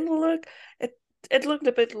didn't look it it looked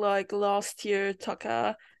a bit like last year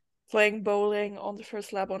Taka playing bowling on the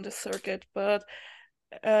first lap on the circuit, but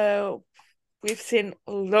uh we've seen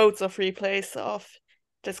loads of replays of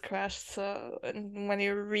this crash. So and when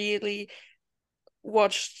you really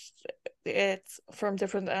watched it from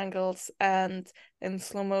different angles and in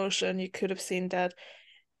slow motion, you could have seen that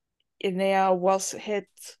Inea was hit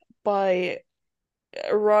by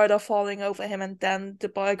a rider falling over him and then the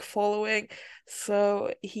bike following.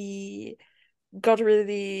 So he got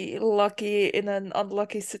really lucky in an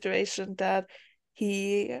unlucky situation that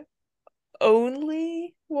he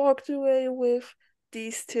only walked away with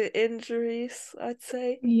these two injuries, I'd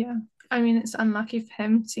say. Yeah. I mean, it's unlucky for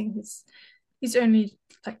him seeing he's only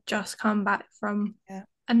like just come back from Yeah.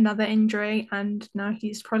 another injury, and now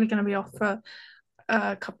he's probably going to be off for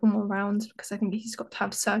a couple more rounds because I think he's got to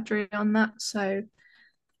have surgery on that. So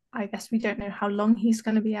I guess we don't know how long he's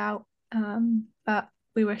going to be out. But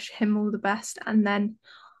we wish him all the best. And then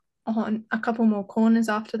on a couple more corners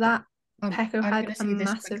after that, Pecco I'm had gonna a say this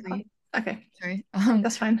massive. quickly. Okay, Sorry.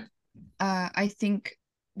 that's fine. I think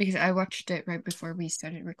because I watched it right before we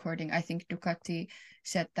started recording, I think Ducati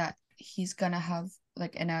said that he's gonna have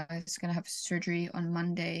like he's gonna have surgery on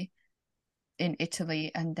Monday in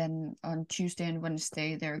Italy, and then on Tuesday and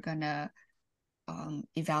Wednesday they're gonna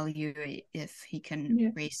evaluate if he can Yeah.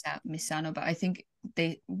 race at Misano. But I think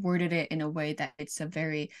they worded it in a way that it's a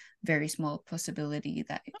very, very small possibility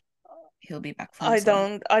that he'll be back from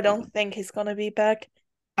Misano. I don't think he's gonna be back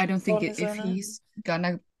I don't think for if Mizuno. he's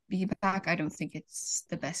gonna be back, I don't think it's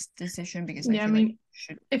the best decision because I Yeah, I feel like mean,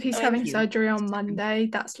 should if he's I mean, having he surgery on Monday,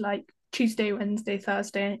 that's like Tuesday, Wednesday,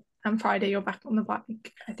 Thursday, and Friday you're back on the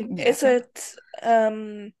bike. I think. yeah. is it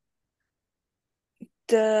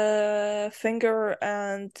the finger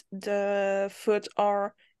and the foot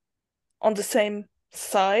are on the same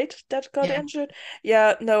side that got Yeah. injured?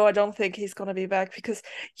 Yeah, no, I don't think he's gonna be back because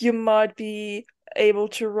you might be able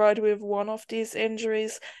to ride with one of these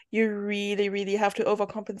injuries. You really, really have to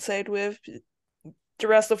overcompensate with the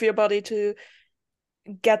rest of your body to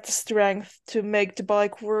get the strength to make the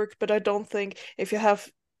bike work. But I don't think if you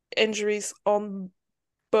have injuries on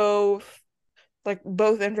both, like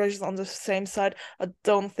both injuries on the same side, I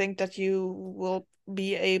don't think that you will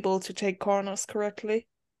be able to take corners correctly.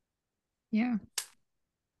 Yeah.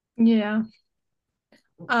 Yeah.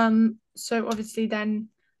 So obviously then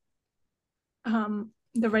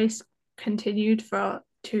the race continued for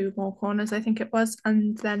two more corners, I think it was,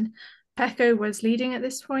 and then Pecco was leading at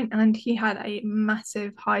this point, and he had a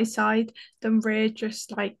massive high side. The rear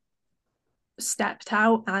just like stepped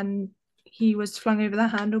out, and he was flung over the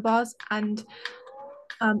handlebars, and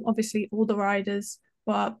obviously all the riders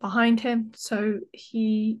were behind him, so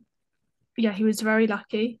he was very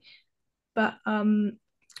lucky. But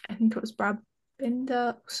I think it was Brad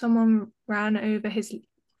Binder, someone ran over his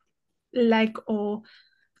leg or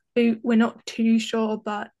boot. We're not too sure,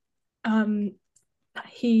 but um,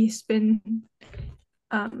 he's been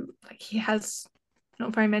like he has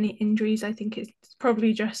not very many injuries. I think it's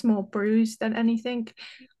probably just more bruised than anything.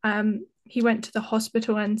 He went to the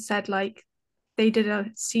hospital and said like they did a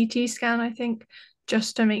CT scan, I think,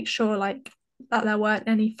 just to make sure like that there weren't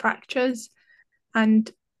any fractures.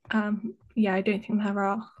 And yeah, I don't think there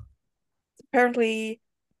are. Apparently,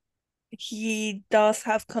 he does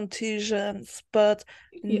have contusions, but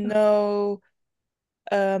Yeah, no,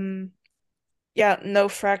 um, yeah, no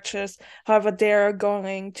fractures. However, they're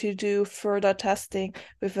going to do further testing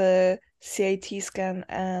with a CAT scan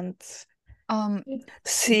and Um, the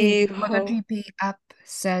see how. MotoGP app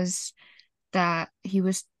says that he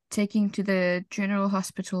was taken to the general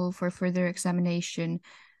hospital for further examination,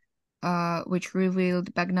 which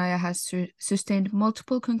revealed Bagnaia has sustained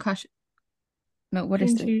multiple concussion. No, what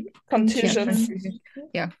is it? Yeah, Contusions. contusions. contusion.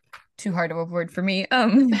 Yeah, too hard of a word for me.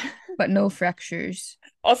 But no fractures.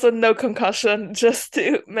 Also, no concussion, just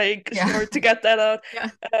to make Yeah, sure to get that out. yeah.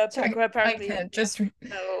 Pecco Sorry, I apparently can't just.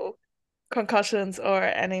 no concussions or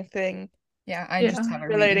anything Yeah, I Yeah, just have a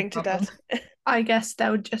reading relating to problem. that. I guess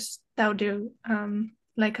they'll do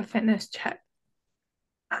like a fitness check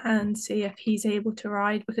and see if he's able to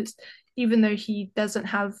ride because even though he doesn't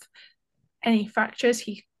have any fractures,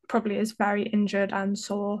 he probably is very injured and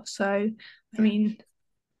sore. So I Yeah. mean,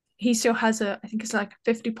 he still has I think it's like a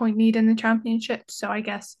 50-point lead in the championship. So I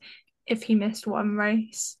guess if he missed one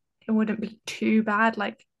race, it wouldn't be too bad.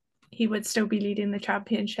 Like he would still be leading the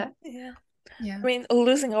championship. Yeah. Yeah. I mean,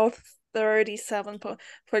 losing all 37 points.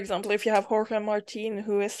 For example, if you have Jorge Martin,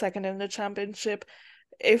 who is second in the championship,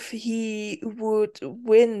 if he would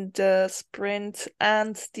win the sprint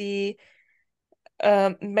and the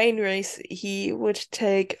main race, he would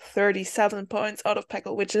take 37 points out of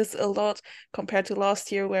Pecco, which is a lot compared to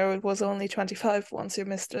last year, where it was only 25 once you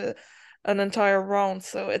missed an entire round.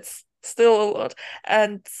 So it's still a lot.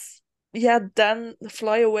 And yeah, then the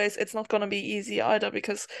flyaways, it's not going to be easy either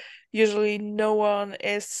because usually no one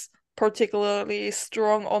is particularly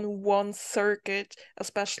strong on one circuit,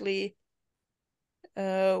 especially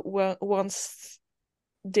once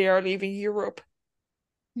they are leaving Europe.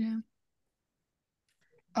 Yeah.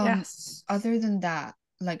 Yes. Other than that,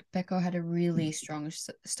 like Pecco had a really strong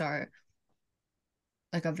start.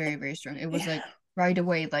 like a very, very strong. It was like right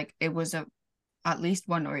away, like it was at least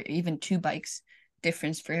one or even two bikes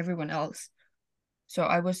difference for everyone else. So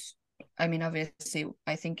I mean, obviously,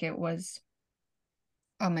 I think it was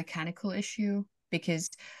a mechanical issue because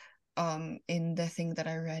in the thing that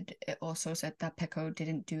I read, it also said that Pecco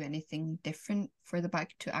didn't do anything different for the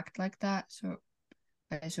bike to act like that. So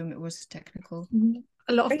I assume it was technical.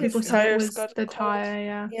 A lot I of think people his said it tires was got the cold. tire,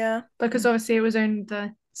 yeah, Yeah. because obviously it was only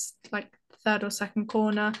the like third or second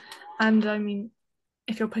corner, and I mean,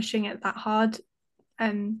 if you're pushing it that hard,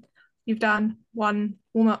 and you've done one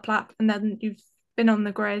warm up lap, and then you've been on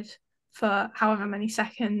the grid for however many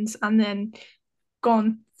seconds, and then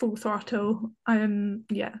gone full throttle,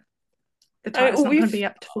 yeah, the I tire's mean, not going to be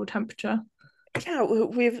up to full temperature.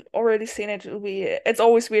 we've already seen it. It's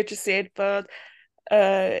always weird to see it, but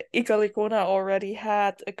Ikalikona already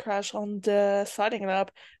had a crash on the siding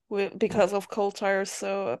lap because of cold tires,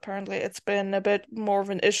 so apparently it's been a bit more of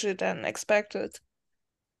an issue than expected.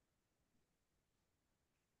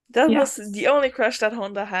 That Yeah. was the only crash that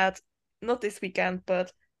Honda had, not this weekend,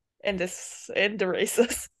 but in the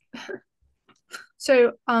races.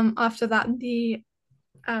 So after that, the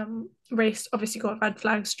race obviously got red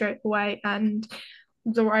flags straight away, and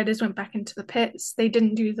the riders went back into the pits. They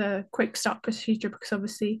didn't do the quick start procedure because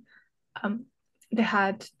obviously um, they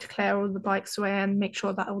had to clear all the bikes away and make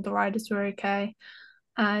sure that all the riders were okay.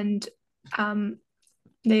 And um,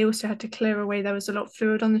 they also had to clear away, there was a lot of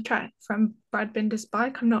fluid on the track from Brad Binder's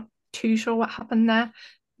bike. I'm not too sure what happened there.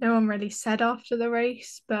 No one really said after the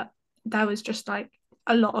race, but that was just like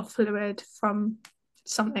a lot of fluid from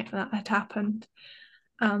something that had happened.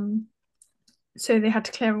 Um, so they had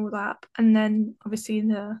to clear all that, and then obviously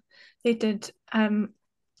they did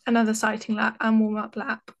another sighting lap and warm up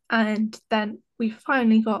lap, and then we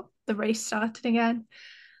finally got the race started again.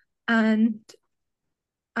 And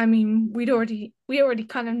I mean, we already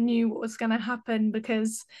kind of knew what was going to happen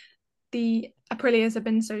because the Aprilias have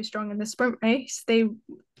been so strong in the sprint race. They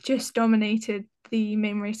just dominated the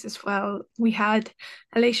main race as well. We had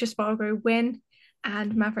Alicia Spargo win,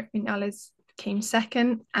 and Maverick Vinales came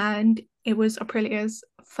second, and it was Aprilia's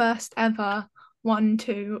first ever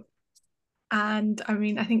 1-2. And I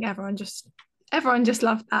mean, I think everyone just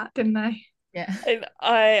loved that, didn't they? Yeah. And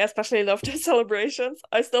I especially loved the celebrations.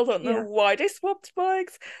 I still don't know Yeah. why they swapped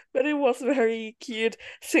bikes, but it was very cute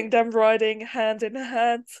seeing them riding hand in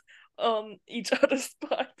hand on each other's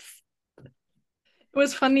bikes. It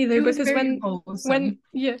was funny though It was because very wholesome.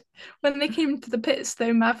 when they came to the pits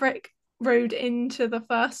though, Maverick rode into the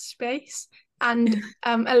first space, and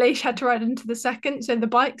Alicia had to ride into the second, so the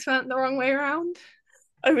bikes went the wrong way around.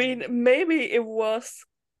 I mean, maybe it was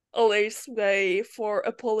Olay's way for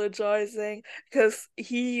apologizing because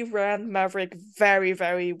he ran Maverick very,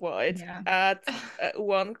 very wide Yeah. at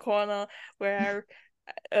one corner where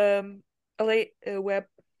um Olay where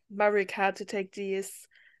Maverick had to take this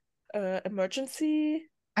emergency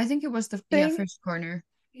I think it was the thing. first corner.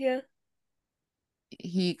 Yeah.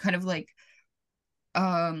 He kind of like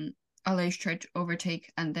Aleix tried to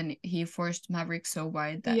overtake and then he forced Maverick so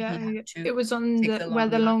wide that he Yeah, had to it was on take the the where long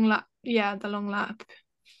the lap. long lap, yeah, the long lap.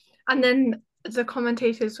 And then the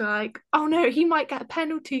commentators were like, "Oh no, he might get a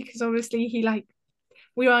penalty because obviously he like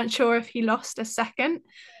we weren't sure if he lost a second,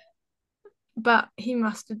 but he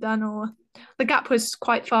must have done, or the gap was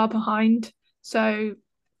quite far behind. So,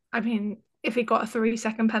 I mean, if he got a 3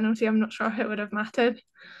 second penalty, I'm not sure it would have mattered."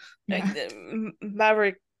 Yeah.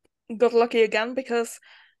 Maverick got lucky again because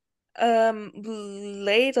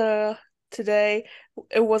later today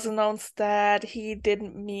it was announced that he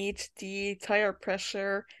didn't meet the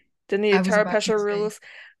new I was tire about to pressure say. rules,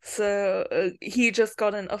 so he just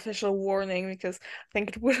got an official warning because I think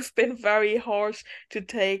it would have been very harsh to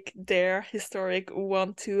take their historic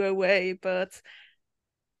 1-2 away, but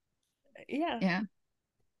yeah, Yeah.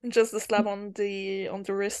 just a slap on the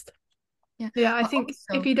wrist. Yeah. Yeah, I But think if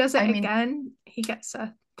also, he does I it mean, again, he gets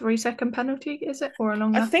a 3 second penalty, is it? Or a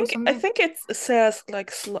long lap or I something? think it says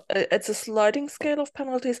like it's a sliding scale of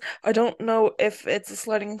penalties. I don't know if it's a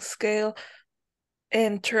sliding scale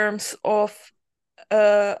in terms of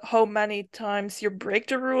how many times you break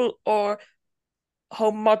the rule or how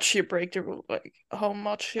much you break the rule, like how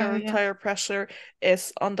much Oh, your yeah. tire pressure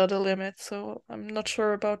is under the limit. So I'm not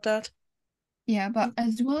sure about that. yeah, but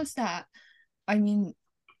as well as that, I mean,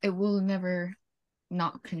 it will never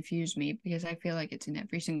not confuse me because I feel like it's in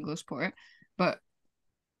every single sport. But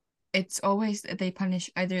it's always that they punish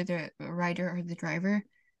either the rider or the driver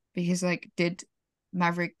because like did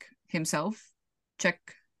Maverick himself check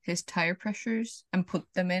his tire pressures and put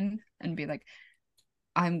them in and be like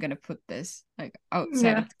I'm gonna put this like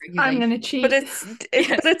outside Yeah, of the I'm regulation. gonna But cheat. it's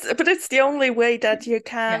Yes. but it's the only way that you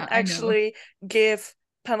can Yeah, I know. actually give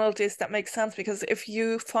penalties that make sense, because if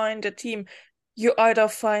you find a team, you either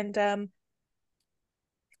find them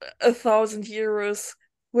 1,000 euros,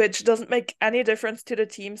 which doesn't make any difference to the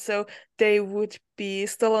team, so they would be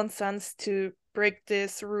still on sense to break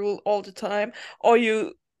this rule all the time, or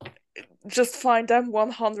you just find them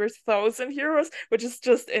 100,000 euros, which is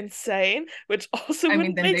just insane, which also I mean,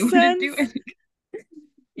 wouldn't then make they wouldn't do sense. it.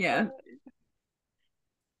 Yeah.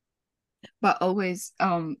 But always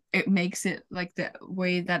it makes it like the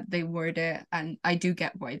way that they word it, and I do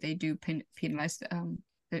get why they do penalize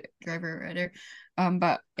the driver rather,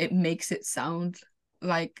 but it makes it sound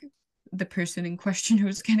like the person in question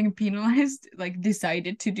who's getting penalized like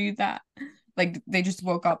decided to do that, like they just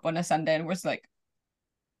woke up on a Sunday and was like,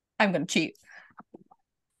 I'm gonna cheat.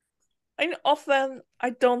 I mean, often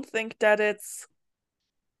I don't think that it's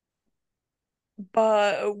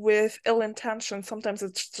but with ill intention. Sometimes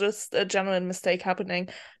it's just a genuine mistake happening.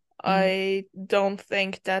 I don't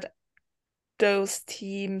think that those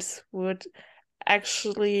teams would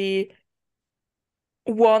actually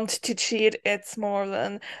want to cheat. It's more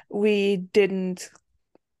than we didn't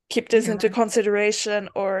keep this You're into right. consideration,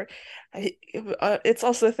 or it's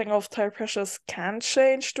also a thing of tire pressures can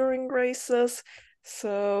change during races.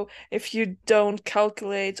 So if you don't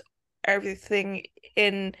calculate everything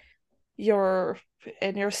in your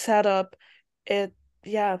setup, it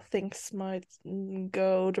yeah, things might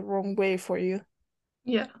go the wrong way for you.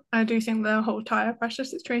 Yeah, I do think the whole tire pressure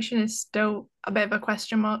situation is still a bit of a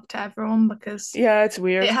question mark to everyone because Yeah, it's it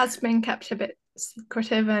weird. has been kept a bit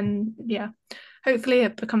secretive, and yeah, hopefully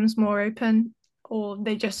it becomes more open or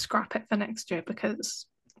they just scrap it for next year because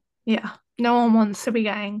yeah, no one wants to be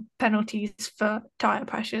getting penalties for tire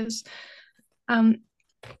pressures. Um,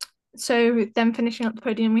 so then finishing up the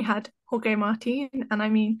podium, we had Jorge Martin, and I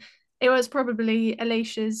mean, it was probably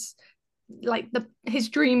Alicia's like the his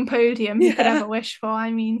dream podium he could Yeah. ever wish for.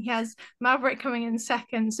 I mean, he has Maverick coming in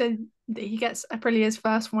second, so he gets Aprilia's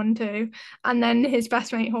first one too, and then his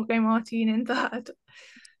best mate Jorge Martin in third.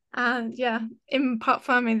 And yeah, in Parc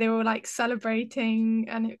Ferme they were like celebrating,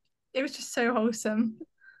 and it was just so wholesome.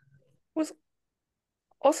 Was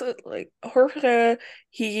also like Jorge,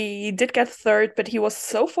 he did get third, but he was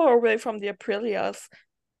so far away from the Aprilias.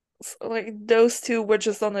 Like those two were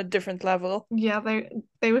just on a different level. Yeah,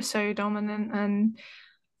 they were so dominant, and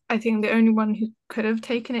I think the only one who could have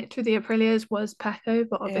taken it to the Aprilias was Pecco,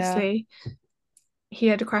 but Yeah. obviously he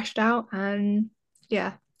had crashed out, and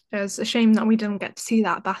yeah, it was a shame that we didn't get to see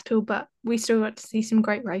that battle, but we still got to see some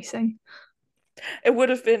great racing. It would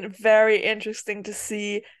have been very interesting to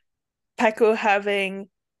see Pecco having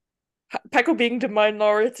Pecco being the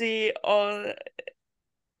minority on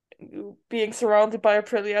being surrounded by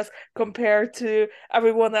Aprilias compared to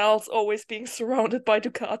everyone else always being surrounded by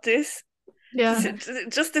Ducatis. Yeah,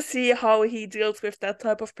 Just to see how he deals with that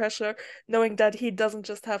type of pressure, knowing that he doesn't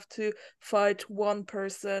just have to fight one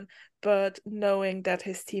person, but knowing that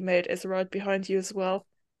his teammate is right behind you as well.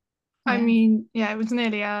 I Yeah. mean, yeah, it was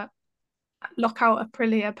nearly a lockout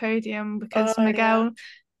Aprilia podium because Yeah. Miguel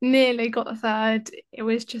nearly got a third. It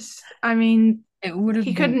was just, I mean, It would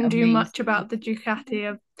he have been couldn't do much amazing. about the Ducati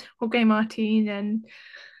of Jorge Martin, and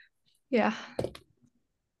yeah,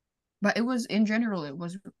 But it was in general, it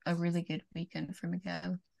was a really good weekend for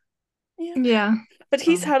Miguel. Yeah. yeah, But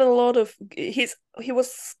he's Um, had a lot of he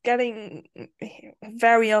was getting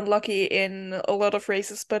very unlucky in a lot of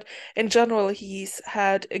races, but in general he's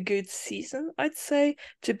had a good season, I'd say,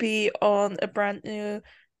 to be on a brand new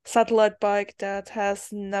satellite bike that has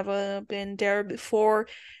never been there before.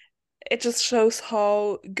 It just shows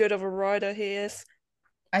how good of a rider he is.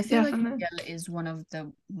 I feel like definitely. Miguel is one of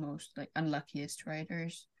the most like unluckiest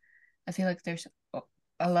riders. I feel like there's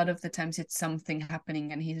a lot of the times it's something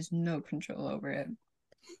happening and he has no control over it.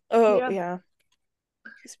 Oh Yeah, yeah.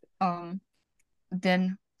 Um,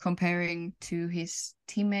 then comparing to his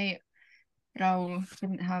teammate, Raul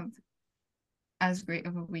didn't have as great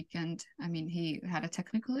of a weekend. I mean, he had a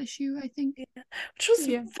technical issue, I think. Yeah. Which was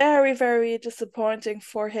yeah, very, very disappointing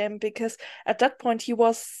for him, because at that point he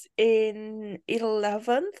was in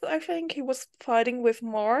 11th, I think. He was fighting with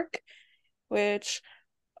Mark, which,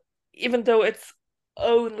 even though it's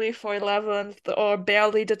only for 11th or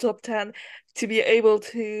barely the top 10, to be able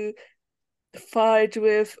to fight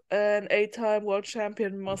with an 8-time world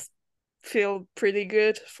champion must feel pretty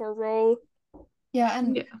good for Roll. Yeah,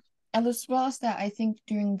 yeah. and as well as that, I think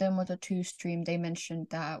during the Moto2 stream they mentioned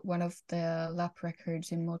that one of the lap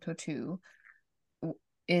records in Moto2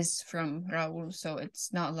 is from Raul, so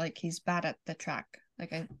it's not like he's bad at the track.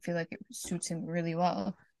 Like I feel like it suits him really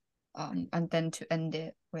well. And then to end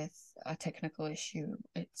it with a technical issue,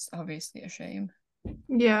 it's obviously a shame.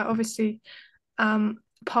 Yeah, obviously,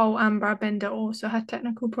 Paul and Brad Binder also had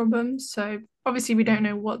technical problems. So obviously we don't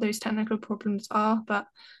know what those technical problems are, but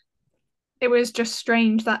it was just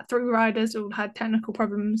strange that three riders all had technical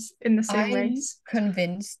problems in the same I'm race.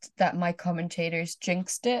 convinced that my commentators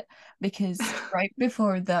jinxed it because right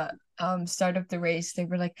before the start of the race, they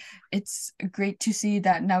were like, "It's great to see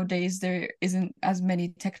that nowadays there isn't as many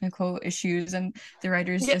technical issues and the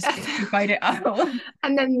riders Yeah. just get to fight it out."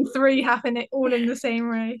 And then three happen all in the same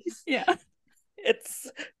race. Yeah.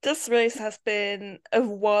 This race has been a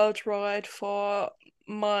wild ride for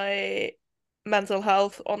my mental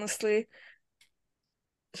health, honestly.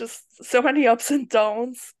 Just so many ups and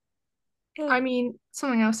downs. I mean,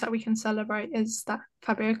 something else that we can celebrate is that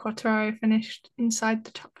Fabio Quartararo finished inside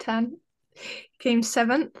the top 10, came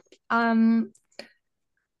seventh.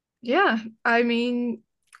 Yeah, I mean,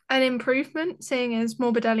 an improvement, seeing as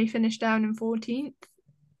Morbidelli finished down in 14th.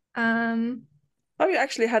 Fabio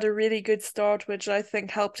actually had a really good start, which I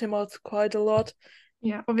think helped him out quite a lot.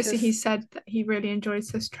 Yeah, obviously he Because said that he really enjoys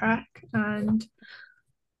this track, and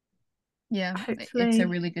Yeah, it's a hopefully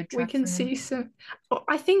really good we track can for him. see some. Well,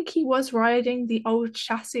 I think he was riding the old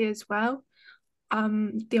chassis as well,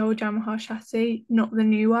 the old Yamaha chassis, not the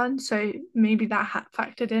new one. So maybe that had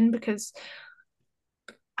factored in because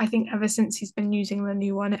I think ever since he's been using the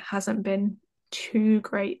new one, it hasn't been too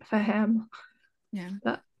great for him. Yeah.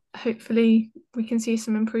 But hopefully we can see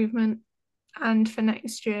some improvement and for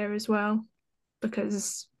next year as well,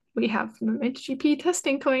 because we have the MotoGP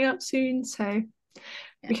testing coming up soon. So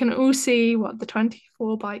we can all see what the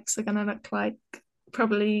 24 bikes are going to look like.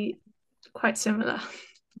 Probably quite similar.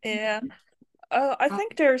 yeah, I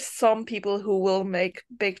think there's some people who will make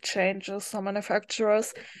big changes, some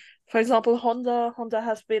manufacturers. For example, Honda. Honda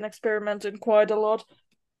has been experimenting quite a lot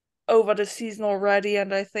over the season already,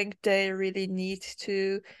 and I think they really need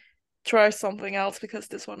to try something else because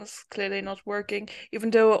this one is clearly not working. Even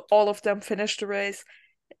though all of them finished the race,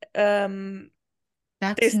 they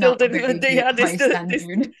That's still not a didn't. very They good yeah, high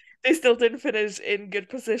standard. they still didn't finish in good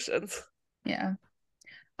positions. Yeah.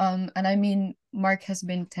 And I mean, Mark has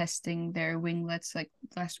been testing their winglets like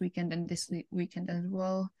last weekend and this weekend as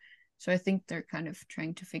well. So I think they're kind of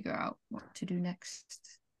trying to figure out what to do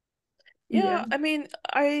next. Yeah, Yeah. I mean,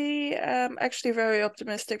 I am actually very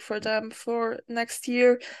optimistic for them for next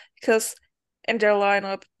year because in their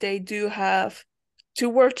lineup they do have two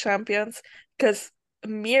world champions. Because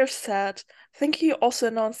Mir said, I think he also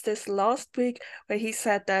announced this last week, where he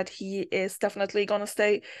said that he is definitely gonna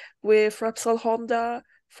stay with Repsol Honda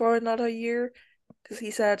for another year. Because he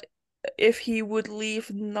said if he would leave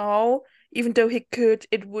now, even though he could,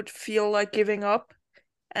 it would feel like giving up,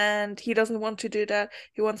 and he doesn't want to do that.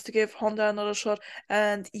 He wants to give Honda another shot,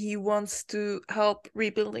 and he wants to help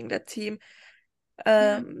rebuilding that team.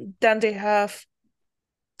 Yeah. Then they have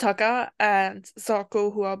Taka and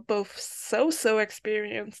Zarko, who are both so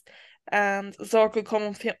experienced, and Zarko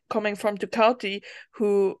coming from Ducati,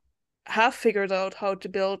 who have figured out how to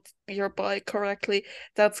build your bike correctly.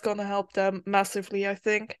 That's gonna help them massively, I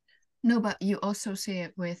think. No, but you also see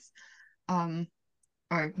it with um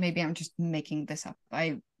or maybe I'm just making this up.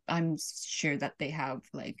 I'm sure that they have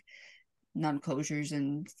like non-closures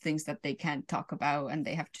and things that they can't talk about and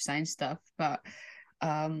they have to sign stuff, but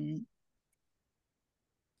um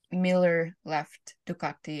Miller left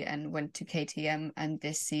Ducati and went to KTM, and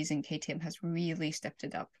this season KTM has really stepped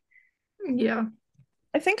it up. Yeah.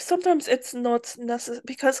 I think sometimes it's not necessary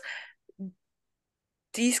because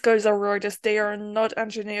these guys are riders. They are not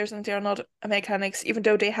engineers and they are not mechanics. Even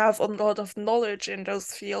though they have a lot of knowledge in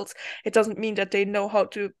those fields, it doesn't mean that they know how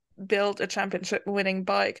to build a championship winning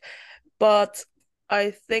bike. But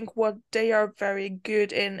I think what they are very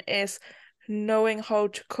good in is knowing how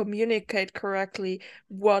to communicate correctly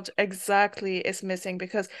what exactly is missing,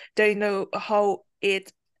 because they know how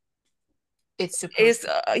it It's supposed is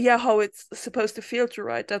to. how it's supposed to feel to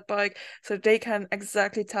ride that bike, so they can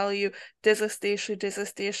exactly tell you this is the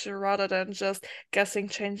issue, rather than just guessing,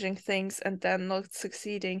 changing things and then not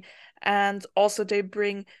succeeding. And also they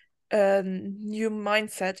bring a new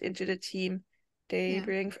mindset into the team. They Yeah.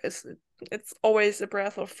 bring it's always a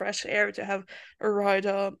breath of fresh air to have a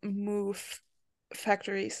rider move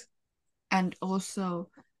factories. And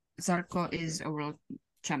also Zarco is a world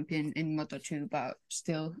champion in Moto2, but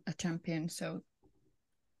still a champion, so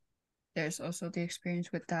there's also the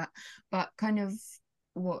experience with that. But kind of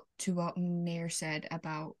what Mayor said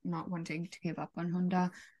about not wanting to give up on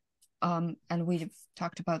Honda, and we've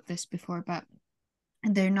talked about this before, but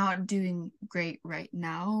they're not doing great right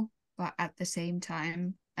now, but at the same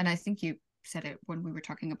time, and I think you said it when we were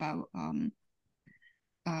talking about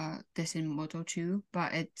this in Moto2,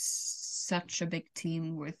 but it's such a big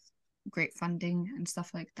team with great funding and stuff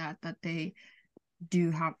like that that they do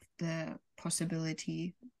have the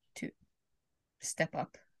possibility to step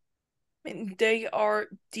up. I mean, they are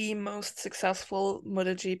the most successful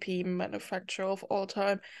MotoGP manufacturer of all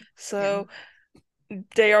time, so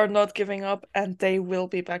they are not giving up, and they will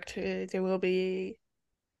be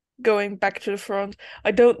going back to the front.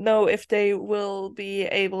 I don't know if they will be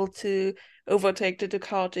able to overtake the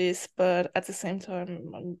Ducatis, but at the same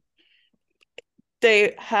time,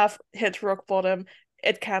 they have hit rock bottom.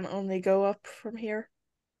 It can only go up from here,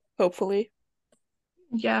 hopefully.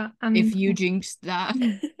 Yeah, and If you jinx that.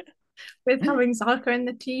 with having Zarco in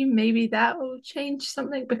the team, maybe that will change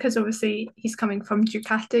something, because obviously he's coming from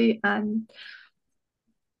Ducati and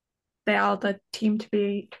they are the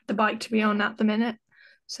bike to be on at the minute.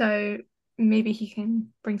 So maybe he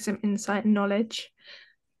can bring some insight and knowledge.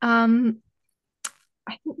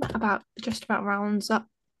 I think that just about rounds up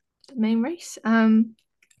the main race.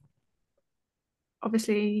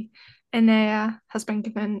 Obviously, Enea has been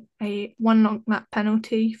given a 1 long lap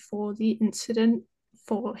penalty for the incident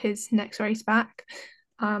for his next race back.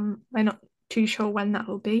 I'm not too sure when that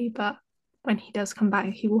will be, but when he does come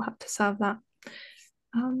back, he will have to serve that.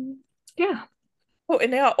 Yeah. Oh,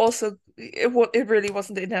 Enea also, it really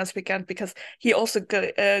wasn't Enea's weekend, because he also got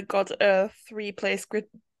a 3-place grid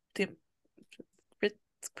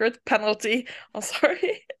penalty. I'm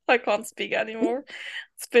sorry, I can't speak anymore.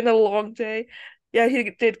 It's been a long day. Yeah,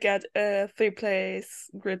 he did get a 3-place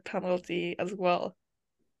grid penalty as well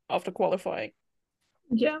after qualifying.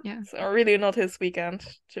 Yeah. So really not his weekend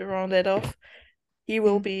to round it off. He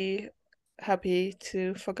will be happy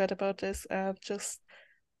to forget about this and just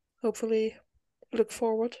hopefully look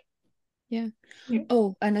forward. Yeah.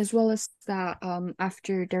 Oh, and as well as that,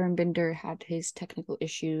 after Darren Binder had his technical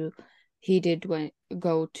issue, he did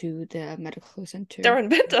go to the medical center. Darren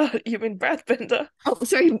Binder? You mean Brad Binder? Oh,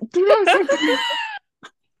 sorry.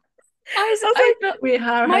 I felt we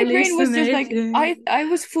have my brain was just like I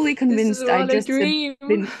was fully convinced I just dream.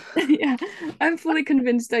 said yeah, I'm fully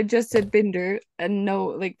convinced I just said Binder and no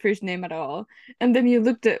like first name at all. And then you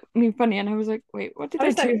looked at me funny and I was like, wait, what did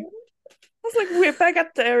I do? I was like, we're back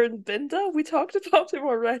at Darren Binder. We talked about him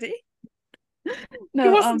already. No, he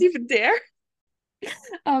wasn't even there.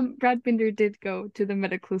 Brad Binder did go to the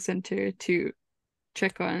medical center to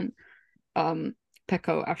check on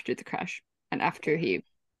Pecco after the crash and after he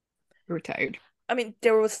retired. I mean,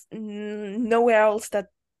 there was nowhere else that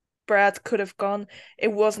Brad could have gone.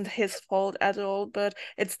 It wasn't his fault at all, but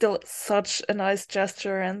it's still such a nice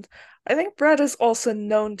gesture. And I think Brad is also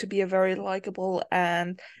known to be a very likable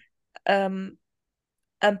and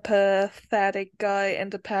empathetic guy in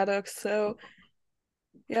the paddock. So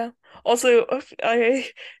yeah. Also, I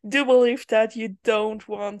do believe that you don't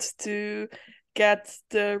want to get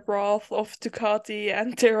the wrath of Ducati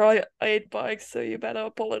and their 8 bikes, so you better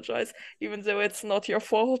apologize, even though it's not your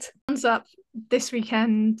fault. Thumbs up this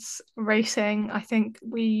weekend's racing. I think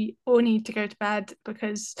we all need to go to bed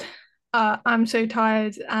because I'm so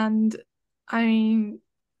tired, and I mean,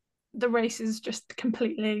 the race is just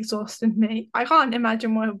completely exhausted me. I can't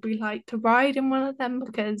imagine what it would be like to ride in one of them,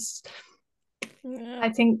 because I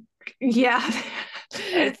think,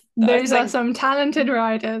 those are some talented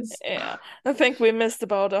riders. Yeah, I think we missed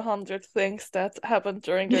about 100 things that happened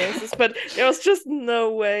during the races, but there was just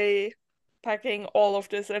no way packing all of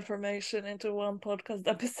this information into one podcast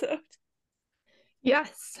episode.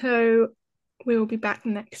 Yes, so we will be back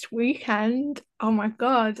next weekend. Oh my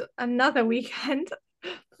God, another weekend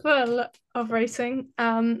full of racing.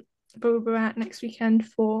 But we'll be back next weekend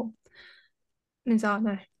for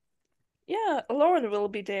Misano. Yeah, Lauren will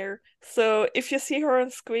be there. So if you see her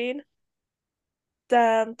on screen,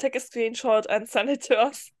 then take a screenshot and send it to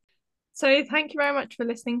us. So thank you very much for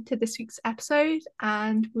listening to this week's episode,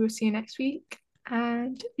 and we will see you next week.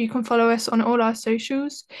 And you can follow us on all our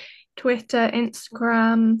socials: Twitter,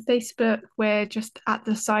 Instagram, Facebook. We're just at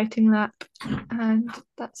the Sighting Lap, and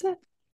that's it.